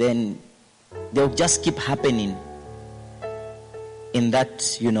 and then they'll just keep happening in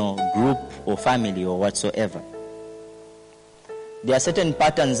that, group or family or whatsoever. There are certain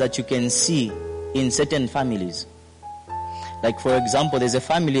patterns that you can see in certain families. Like, for example, there's a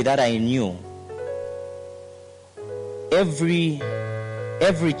family that I knew. Every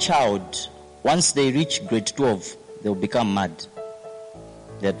child, once they reach grade 12, they'll become mad.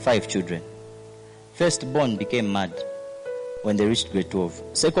 They had 5 children. Firstborn became mad when they reached grade 12.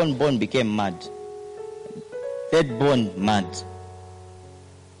 Secondborn became mad. Thirdborn mad.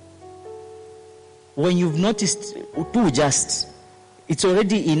 When you've noticed it's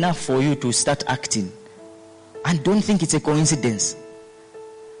already enough for you to start acting. And don't think it's a coincidence.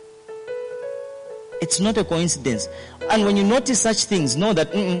 It's not a coincidence. And when you notice such things, know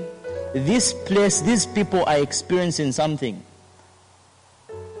that this place, these people are experiencing something.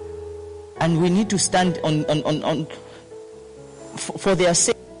 And we need to stand on for their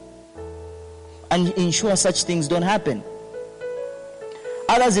sake and ensure such things don't happen.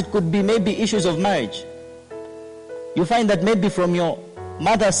 Others, it could be maybe issues of marriage. You find that maybe from your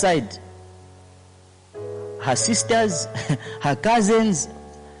mother's side, her sisters, her cousins,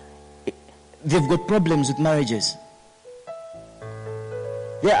 they've got problems with marriages.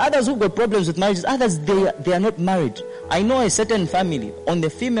 There are others who've got problems with marriages. Others, they are not married. I know a certain family, on the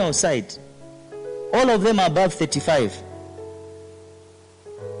female side, all of them are above 35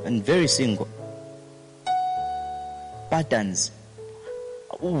 and very single. Patterns.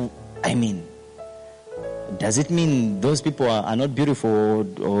 Does it mean those people are not beautiful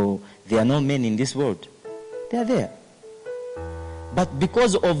or there are no men in this world? They are there. But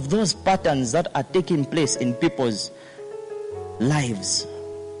because of those patterns that are taking place in people's lives,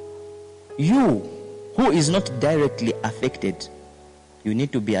 you, who is not directly affected, you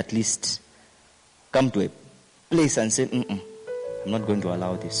need to be at least come to a place and say, I'm not going to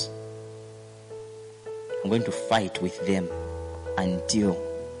allow this. I'm going to fight with them until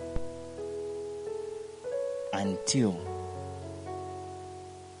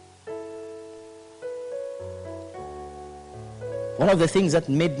one of the things that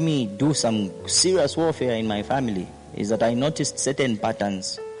made me do some serious warfare in my family is that I noticed certain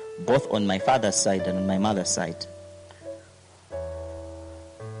patterns both on my father's side and on my mother's side.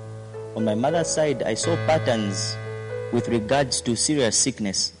 On my mother's side, I saw patterns with regards to serious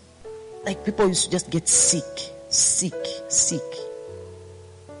sickness. Like people used to just get sick.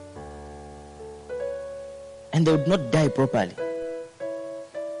 And they would not die properly.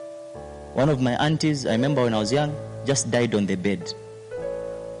 One of my aunties, I remember when I was young, just died on the bed.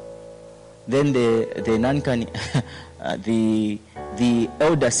 Then the Nankani, the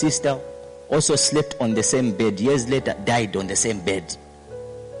elder sister also slept on the same bed. Years later, died on the same bed.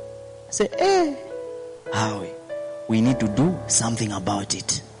 I said, we need to do something about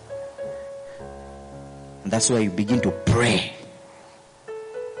it. And that's why you begin to pray,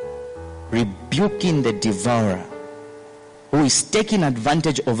 rebuking the devourer who is taking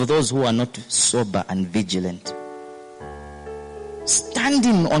advantage of those who are not sober and vigilant.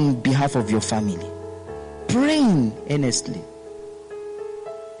 Standing on behalf of your family, praying earnestly.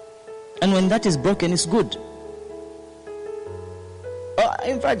 And when that is broken, it's good.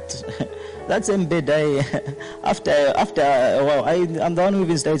 In fact, that same bed, after a while, I'm the one who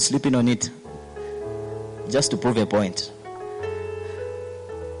even started sleeping on it, just to prove a point.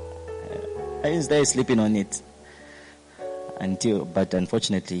 I started sleeping on it but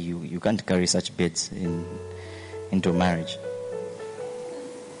unfortunately, you can't carry such beds into marriage.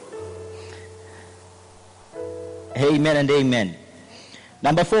 Amen and amen.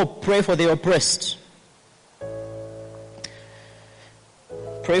 Number 4, pray for the oppressed.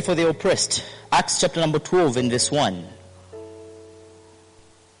 Pray for the oppressed. Acts chapter number 12 and verse 1.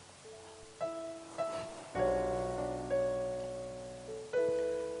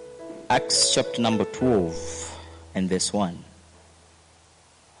 Acts chapter number 12 and verse 1.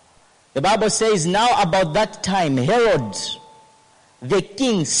 The Bible says, now about that time, Herod, the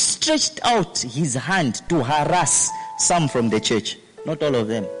king, stretched out his hand to harass some from the church. Not all of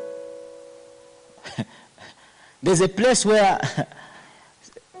them. There's a place where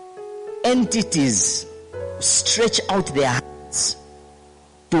entities stretch out their hands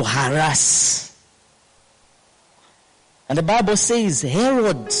to harass. And the Bible says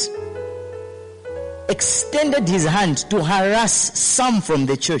Herod extended his hand to harass some from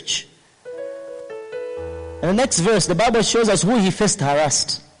the church. In the next verse, the Bible shows us who he first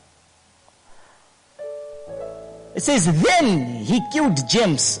harassed. It says, then he killed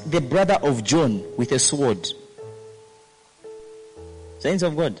James, the brother of John, with a sword. Saints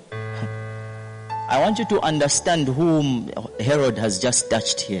of God, I want you to understand whom Herod has just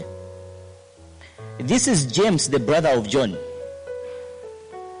touched here. This is James, the brother of John.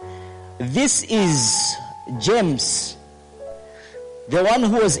 This is James, the one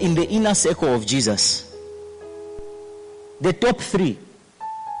who was in the inner circle of Jesus. The top three.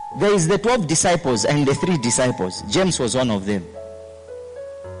 There is the 12 disciples and the 3 disciples. James was one of them.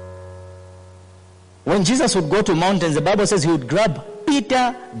 When Jesus would go to mountains, the Bible says he would grab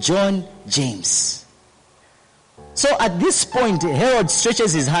Peter, John, James. So at this point, Herod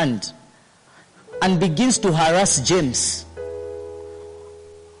stretches his hand and begins to harass James.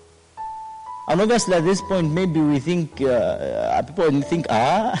 And obviously at this point, maybe we think, people think,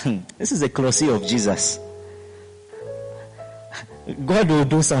 this is a closely of Jesus. God will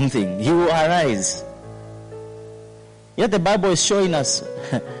do something. He will arise. Yet the Bible is showing us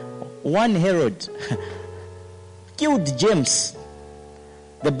one Herod killed James,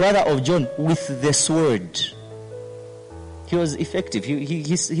 the brother of John, with the sword. He was effective.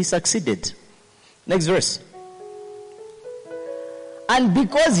 He succeeded. Next verse. And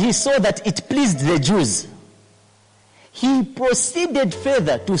because he saw that it pleased the Jews, he proceeded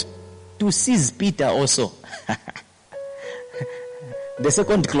further to seize Peter also. The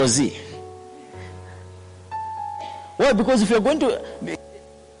second closely. Well, because if you're going to...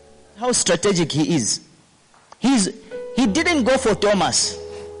 How strategic he is. He didn't go for Thomas.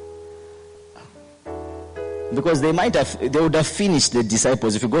 Because they would have finished the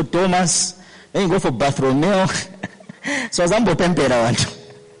disciples. If you go Thomas, then you go for Bartholomew. So Zambo Tempera want.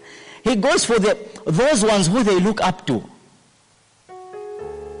 He goes for those ones who they look up to.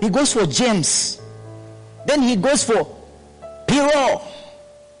 He goes for James. Then he goes for Peter.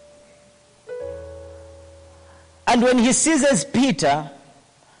 And when he seizes Peter,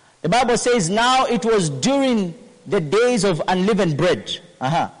 the Bible says now it was during the days of unleavened bread.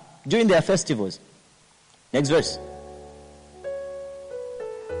 During their festivals. Next verse.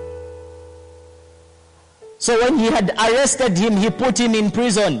 So when he had arrested him, he put him in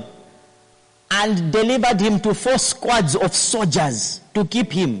prison and delivered him to 4 squads of soldiers to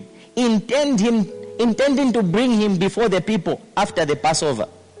keep him, intending to bring him before the people after the Passover.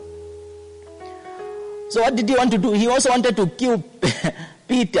 So what did he want to do? He also wanted to kill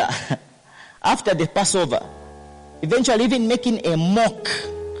Peter after the Passover, eventually even making a mock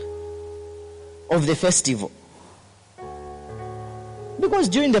of the festival. Because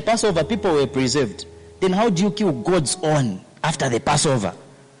during the Passover, people were preserved. Then how do you kill God's own after the Passover?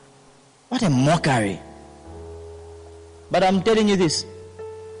 What a mockery. But I'm telling you this.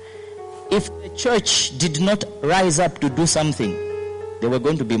 If the church did not rise up to do something, they were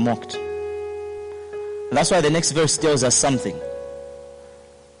going to be mocked. And that's why the next verse tells us something.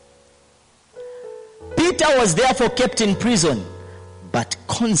 Peter was therefore kept in prison, but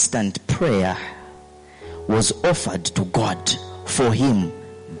constant prayer was offered to God for him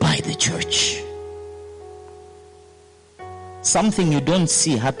by the church. Something you don't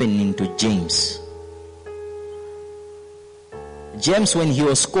see happening to James. James, when he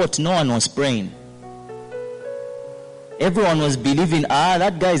was caught, no one was praying. Everyone was believing,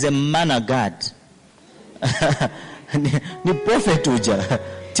 that guy is a man of God. The prophet uja.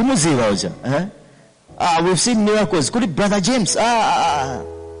 Timuziva uja. We've seen miracles. Could it Brother James?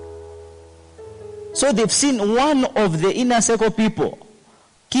 So they've seen one of the inner circle people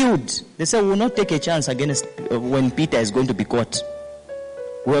killed. They said, we will not take a chance against when Peter is going to be caught.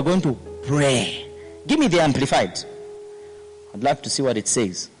 We are going to pray. Give me the Amplified. I'd love to see what it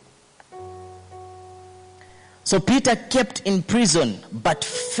says. So Peter kept in prison, but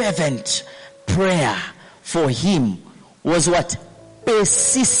fervent prayer for him was what?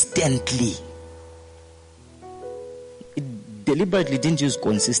 Persistently. It deliberately didn't use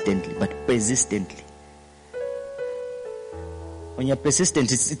consistently, but persistently. When you're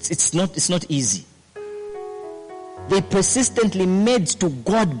persistent, it's not easy. They persistently made to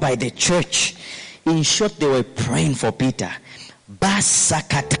God by the church. In short, they were praying for Peter.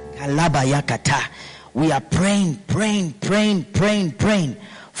 We are praying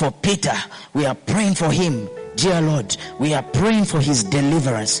for Peter. We are praying for him. Dear Lord, we are praying for his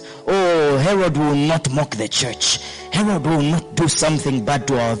deliverance. Oh, Herod will not mock the church. Herod will not do something bad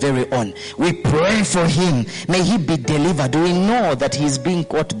to our very own. We pray for him. May he be delivered. We know that he is being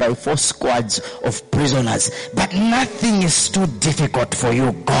caught by 4 squads of prisoners. But nothing is too difficult for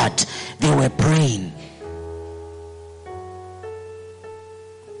you, God. They were praying.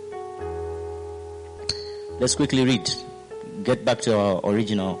 Let's quickly read. Get back to our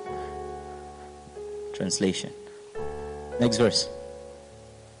original translation. Next verse.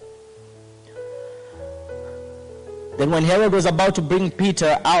 Then when Herod was about to bring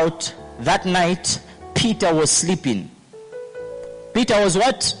Peter out, that night, Peter was sleeping. Peter was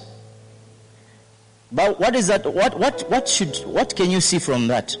what? But what is that? What can you see from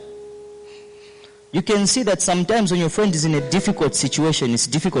that? You can see that sometimes when your friend is in a difficult situation, it's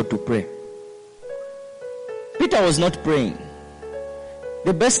difficult to pray. Peter was not praying.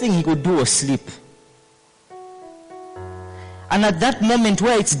 The best thing he could do was sleep. And at that moment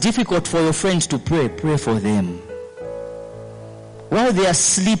where it's difficult for your friends to pray, pray for them. While they are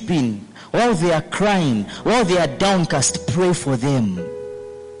sleeping, while they are crying, while they are downcast, pray for them.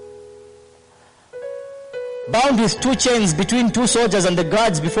 Bound with 2 chains between 2 soldiers, and the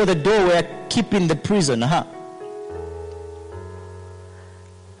guards before the door were keeping the prison. Now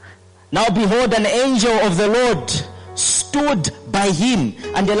behold, an angel of the Lord stood by him,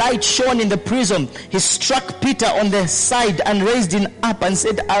 and the light shone in the prison. He struck Peter on the side and raised him up and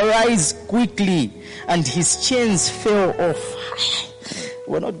said, "Arise quickly." And his chains fell off.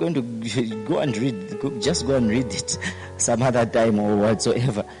 We're not going to go and read, just go and read it some other time or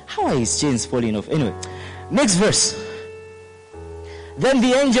whatsoever. How are his chains falling off? Anyway, next verse. Then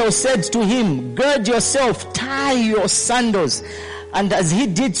the angel said to him, "Gird yourself, tie your sandals." And as he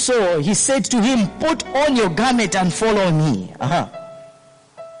did so, he said to him, "Put on your garment and follow me."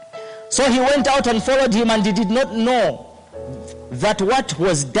 So he went out and followed him, and he did not know that what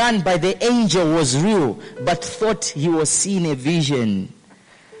was done by the angel was real, but thought he was seeing a vision.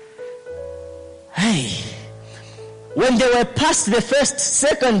 Hey. When they were past the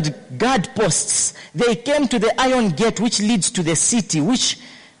second guard posts, they came to the iron gate which leads to the city, which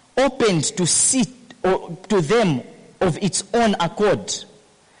opened to them of its own accord.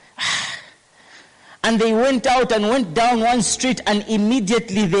 And they went out and went down one street, and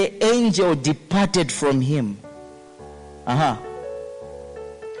immediately the angel departed from him. And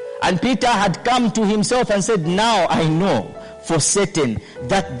Peter had come to himself and said, "Now I know for certain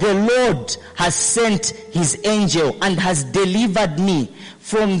that the Lord has sent his angel and has delivered me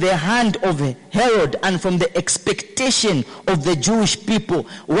from the hand of Herod and from the expectation of the Jewish people."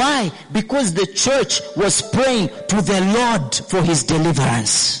 Why? Because the church was praying to the Lord for his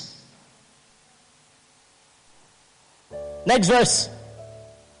deliverance. Next verse.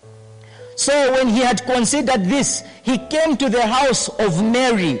 So when he had considered this, he came to the house of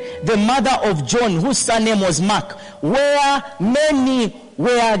Mary, the mother of John, whose surname was Mark, where many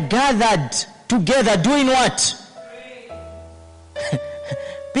were gathered together doing what?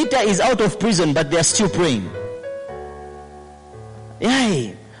 Peter is out of prison, but they are still praying.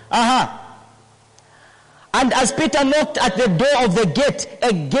 Yay. And as Peter knocked at the door of the gate,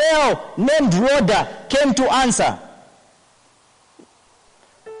 a girl named Rhoda came to answer.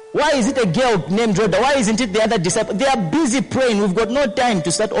 Why is it a girl named Rhoda? Why isn't it the other disciples? They are busy praying. We've got no time to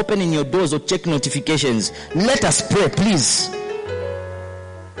start opening your doors or check notifications. Let us pray, please.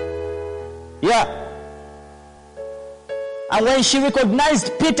 Yeah. And when she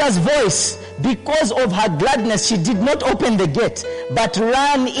recognized Peter's voice, because of her gladness, she did not open the gate, but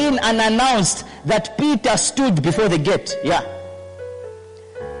ran in and announced that Peter stood before the gate. Yeah.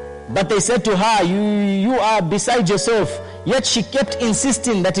 But they said to her, you are beside yourself. Yet she kept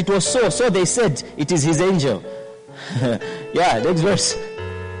insisting that it was so. So they said, "It is his angel." Yeah, next verse.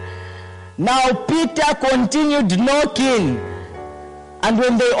 Now Peter continued knocking, and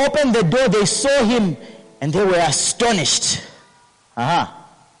when they opened the door, they saw him, and they were astonished.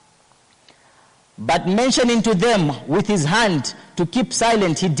 But mentioning to them with his hand to keep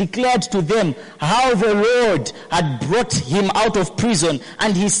silent, he declared to them how the Lord had brought him out of prison.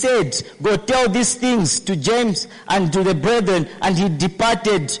 And he said, "Go tell these things to James and to the brethren." And he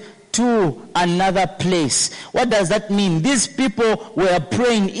departed to another place. What does that mean? These people were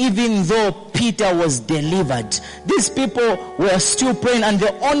praying even though Peter was delivered. These people were still praying, and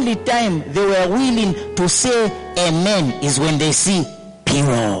the only time they were willing to say amen is when they see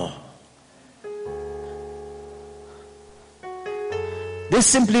Peter. This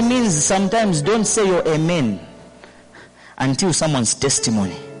simply means sometimes don't say your amen until someone's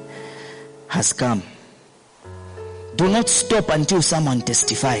testimony has come. Do not stop until someone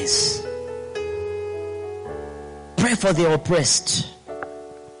testifies. Pray for the oppressed.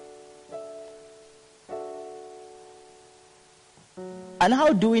 And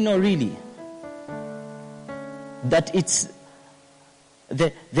how do we know really that it's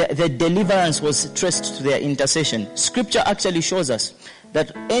the deliverance was traced to their intercession? Scripture actually shows us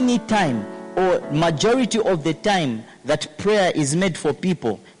that any time or majority of the time that prayer is made for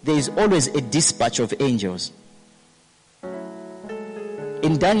people, there is always a dispatch of angels.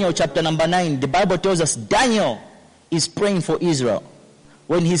 In Daniel chapter number 9, the Bible tells us Daniel is praying for Israel.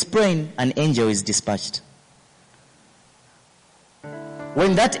 When he's praying, an angel is dispatched.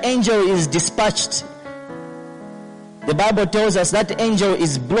 When that angel is dispatched, the Bible tells us that angel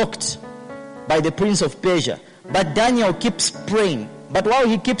is blocked by the prince of Persia. But Daniel keeps praying. But while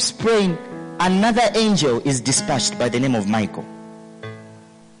he keeps praying, another angel is dispatched by the name of Michael.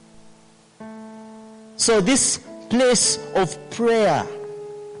 So this place of prayer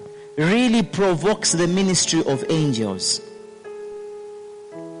really provokes the ministry of angels.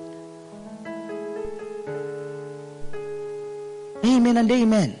 Amen and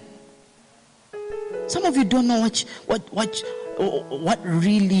amen. Some of you don't know what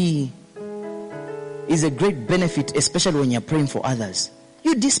really is a great benefit, especially when you're praying for others.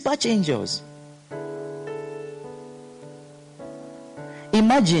 You dispatch angels.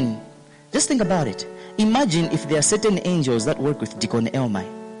 Imagine, just think about it. Imagine if there are certain angels that work with Deacon Elmai,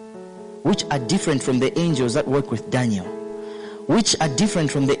 which are different from the angels that work with Daniel, which are different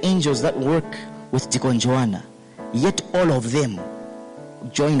from the angels that work with Deacon Joanna, yet all of them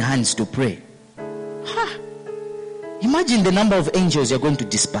join hands to pray. Imagine the number of angels you're going to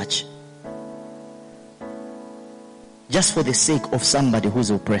dispatch just for the sake of somebody who's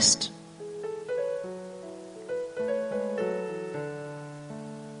oppressed.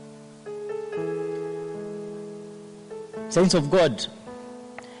 Saints of God,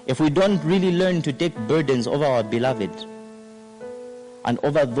 if we don't really learn to take burdens over our beloved and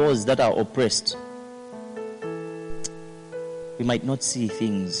over those that are oppressed, we might not see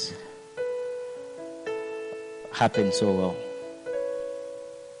things happen so well.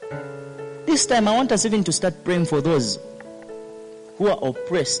 This time I want us even to start praying for those who are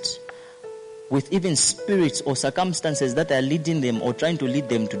oppressed with even spirits or circumstances that are leading them or trying to lead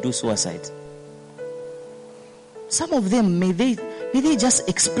them to do suicide. Some of them, may they just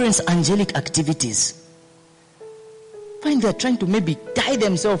experience angelic activities. Find they're trying to maybe tie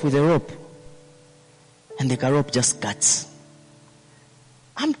themselves with a rope, and the rope just cuts.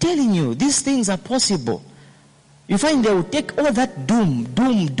 I'm telling you, these things are possible. You find they will take all that doom.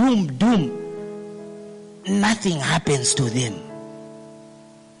 Nothing happens to them.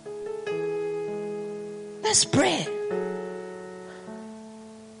 Let's pray.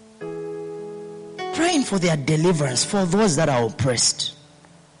 Praying for their deliverance, for those that are oppressed.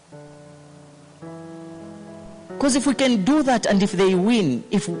 Because if we can do that, and if they win,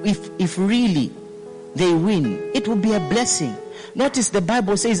 if really they win, it will be a blessing. Notice the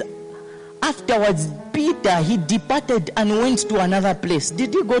Bible says, afterwards Peter, he departed and went to another place.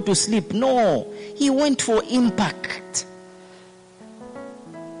 Did he go to sleep? No. He went for impact.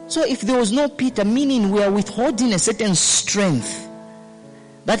 So if there was no Peter, meaning we are withholding a certain strength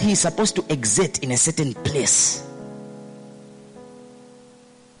that he is supposed to exert in a certain place.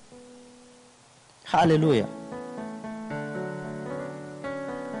 Hallelujah.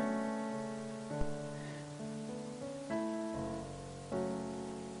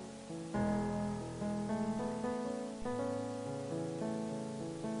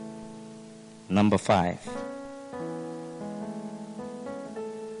 Number 5.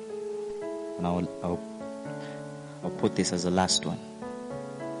 And I'll put this as the last one.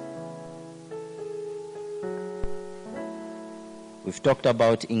 We've talked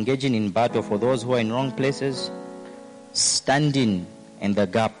about engaging in battle for those who are in wrong places, standing in the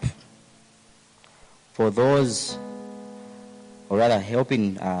gap for those, or rather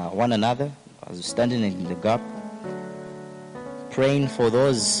helping one another, standing in the gap, praying for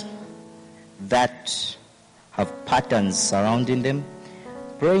those that have patterns surrounding them,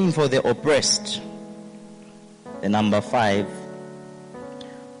 praying for the oppressed. The number 5,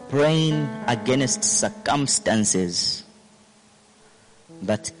 praying against circumstances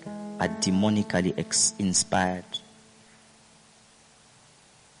that are demonically inspired.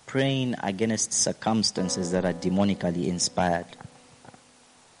 Praying against circumstances that are demonically inspired.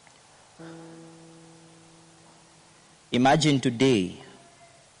 Imagine today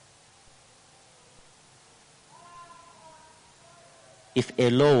if a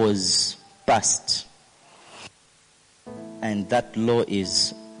law was passed, and that law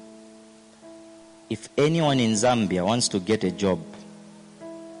is, if anyone in Zambia wants to get a job,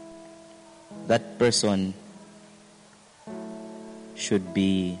 that person should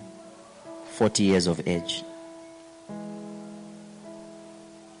be 40 years of age.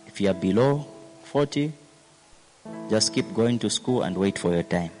 If you are below 40, just keep going to school and wait for your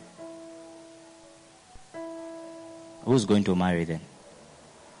time. Who's going to marry then?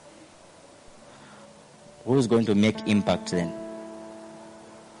 Who's going to make impact then?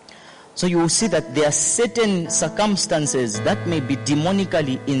 So you will see that there are certain circumstances that may be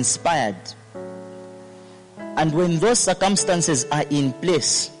demonically inspired. And when those circumstances are in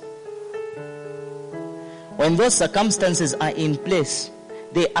place,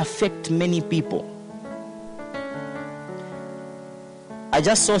 they affect many people. I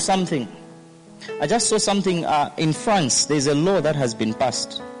just saw something in France. There's a law that has been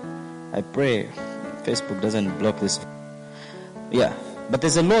passed. I pray Facebook doesn't block this. Yeah, but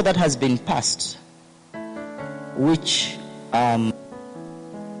there's a law that has been passed which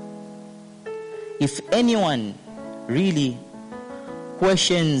if anyone really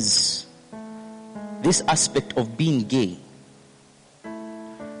questions this aspect of being gay,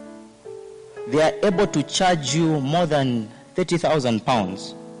 they are able to charge you more than 30,000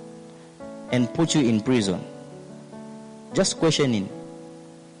 pounds and put you in prison. Just questioning.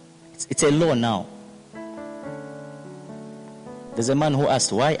 It's a law now. There's a man who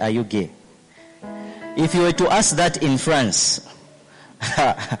asked, why are you gay? If you were to ask that in France,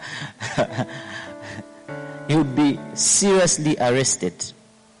 you would be seriously arrested.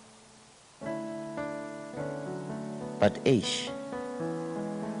 But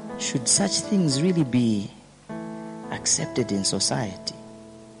should such things really be accepted in society?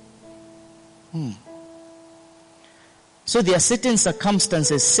 So there are certain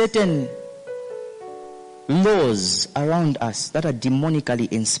circumstances, certain laws around us that are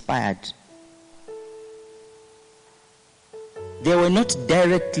demonically inspired. They were not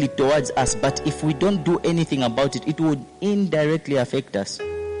directly towards us, but if we don't do anything about it, it would indirectly affect us.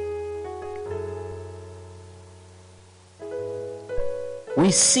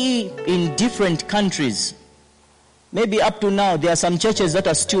 We see in different countries, maybe up to now, there are some churches that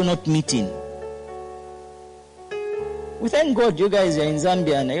are still not meeting. We thank God you guys are in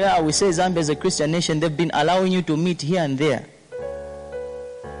Zambia, and we say Zambia is a Christian nation. They've been allowing you to meet here and there.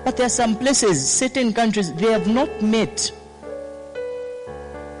 But there are some places, certain countries, they have not met.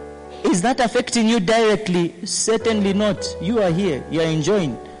 Is that affecting you directly? Certainly not. You are here, you are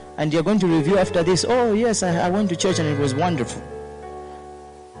enjoying, and you're going to review after this. Oh yes, I went to church and it was wonderful.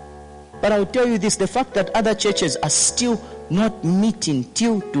 But I'll tell you this, the fact that other churches are still not meeting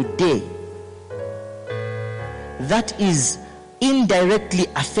till today, that is indirectly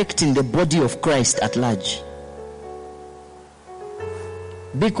affecting the body of Christ at large.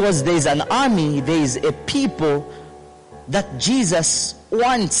 Because there is an army, there is a people that Jesus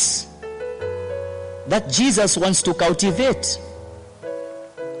wants to cultivate.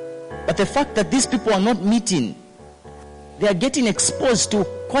 But the fact that these people are not meeting, they are getting exposed to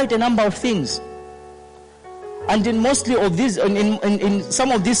quite a number of things. And in mostly of these, in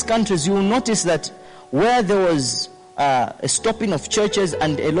some of these countries, you will notice that where there was a stopping of churches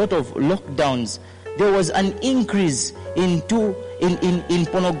and a lot of lockdowns, there was an increase in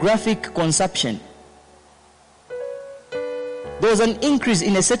pornographic consumption. There was an increase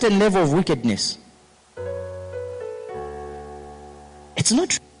in a certain level of wickedness. It's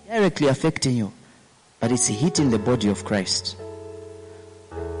not directly affecting you, but it's hitting the body of Christ.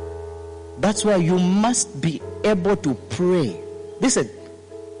 That's why you must be able to pray. Listen,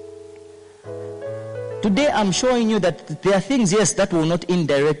 today I'm showing you that there are things, yes, that will not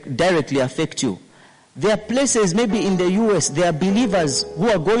directly affect you. There are places, maybe in the US, there are believers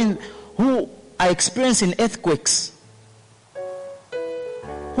who are experiencing earthquakes,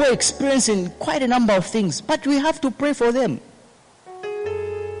 who are experiencing quite a number of things, but we have to pray for them.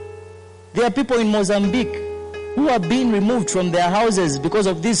 There are people in Mozambique who are being removed from their houses because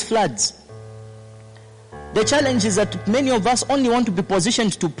of these floods. The challenge is that many of us only want to be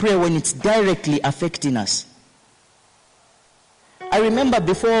positioned to pray when it's directly affecting us. I remember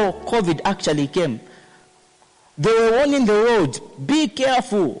before COVID actually came, they were warning the road, be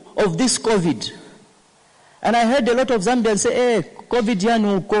careful of this COVID. And I heard a lot of Zambians say, hey, COVID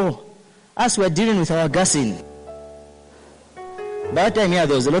yanuko, as we're dealing with our gassing. By that time, there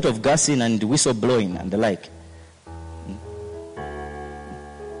was a lot of gassing and whistle blowing and the like.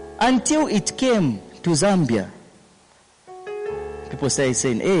 Until it came to Zambia, people started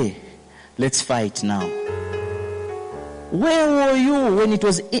saying, hey, let's fight now. Where were you when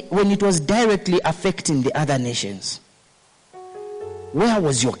it was directly affecting the other nations? Where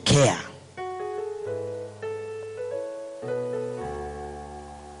was your care?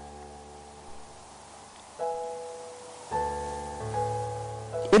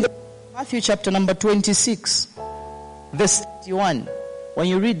 In Matthew chapter number 26, verse 31, when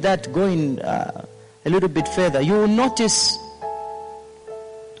you read that going a little bit further, you will notice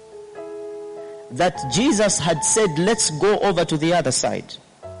that Jesus had said, let's go over to the other side.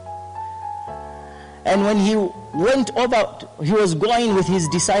 And when he went over, he was going with his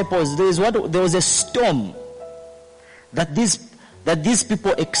disciples. There was a storm that these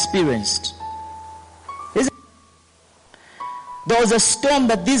people experienced. There was a storm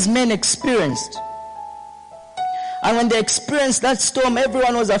that these men experienced. And when they experienced that storm,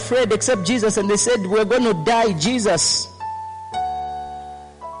 everyone was afraid except Jesus, and they said, we're going to die, Jesus.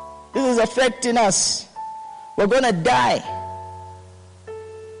 This is affecting us. We're going to die.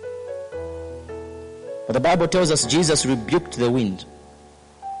 But the Bible tells us Jesus rebuked the wind.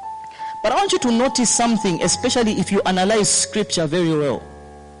 But I want you to notice something, especially if you analyze scripture very well.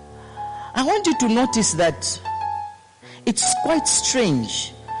 I want you to notice that it's quite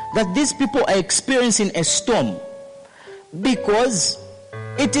strange that these people are experiencing a storm, because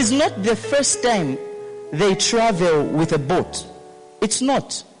it is not the first time they travel with a boat. It's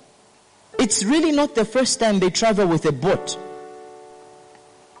not. It's really not the first time they travel with a boat.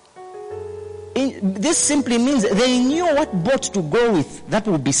 This simply means they knew what boat to go with that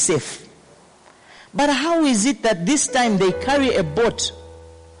would be safe. But how is it that this time they carry a boat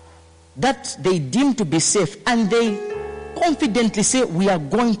that they deem to be safe, and they confidently say, we are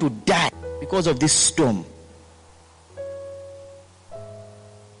going to die because of this storm?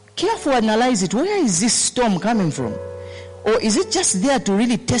 Carefully analyze it. Where is this storm coming from? Or is it just there to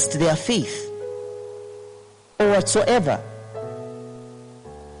really test their faith? Or whatsoever?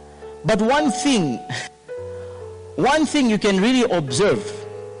 But one thing you can really observe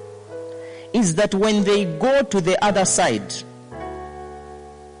is that when they go to the other side,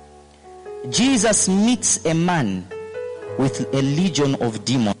 Jesus meets a man with a legion of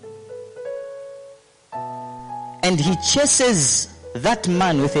demons. And he chases that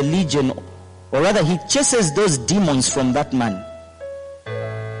man with a legion, or rather he chases those demons from that man.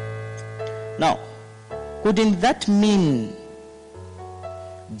 Now, couldn't that mean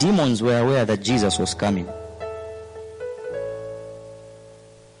demons were aware that Jesus was coming?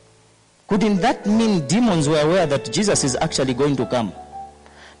 Couldn't that mean demons were aware that Jesus is actually going to come?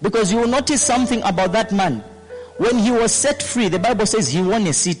 Because you will notice something about that man. When he was set free, the Bible says he won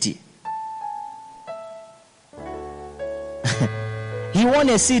a city. He won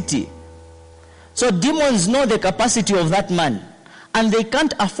a city. So demons know the capacity of that man, and they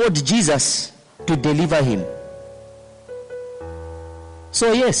can't afford Jesus to deliver him.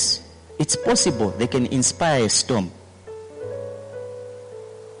 So yes, it's possible they can inspire a storm.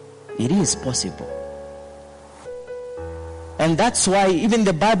 It is possible. And that's why even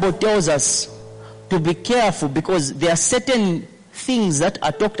the Bible tells us to be careful, because there are certain things that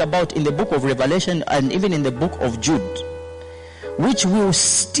are talked about in the book of Revelation and even in the book of Jude, which we will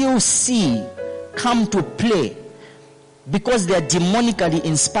still see come to play because they are demonically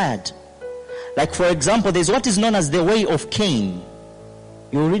inspired. Like, for example, there's what is known as the way of Cain.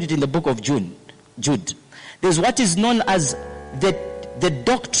 You will read it in the book of Jude. There's what is known as the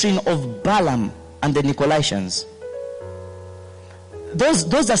doctrine of Balaam and the Nicolaitans.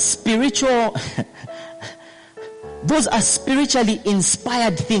 Those are spiritual those are spiritually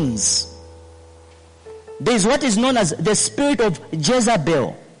inspired things. There's what is known as the spirit of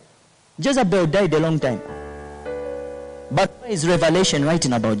Jezebel. Jezebel died a long time. But where is Revelation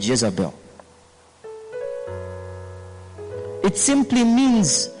writing about Jezebel? It simply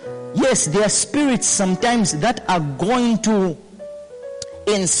means, yes, there are spirits sometimes that are going to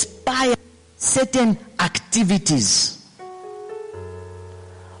inspire certain activities.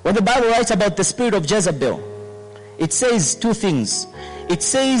 When the Bible writes about the spirit of Jezebel, it says two things. It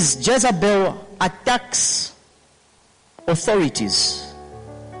says Jezebel attacks authorities.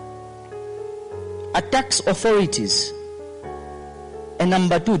 Attacks authorities. And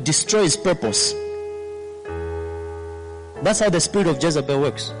number two, destroys purpose. That's how the spirit of Jezebel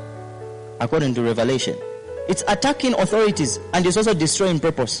works, according to Revelation. It's attacking authorities, and it's also destroying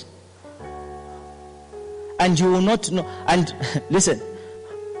purpose. And you will not know. And listen,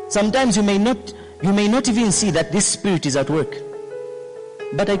 sometimes you may not even see that this spirit is at work.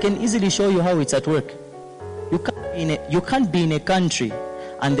 But I can easily show you how it's at work. You can't be in a country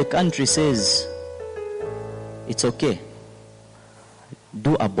and the country says, it's okay,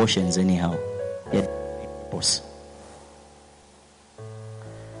 do abortions anyhow. Yeah, boss.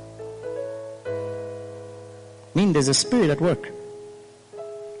 There's a spirit at work.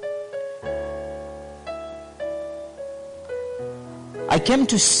 I came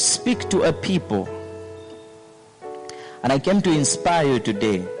to speak to a people, and I came to inspire you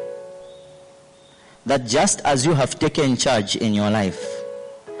today that just as you have taken charge in your life,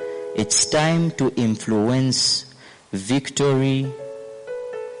 it's time to influence victory,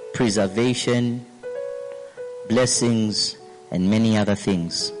 preservation, blessings, and many other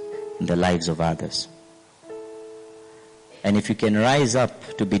things in the lives of others. And if you can rise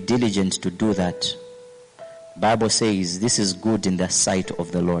up to be diligent to do that, the Bible says this is good in the sight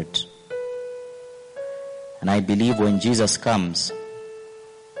of the Lord. And I believe when Jesus comes,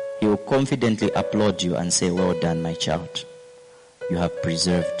 He will confidently applaud you and say, well done, my child. You have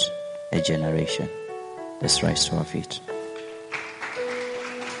preserved a generation. Let's rise to our feet.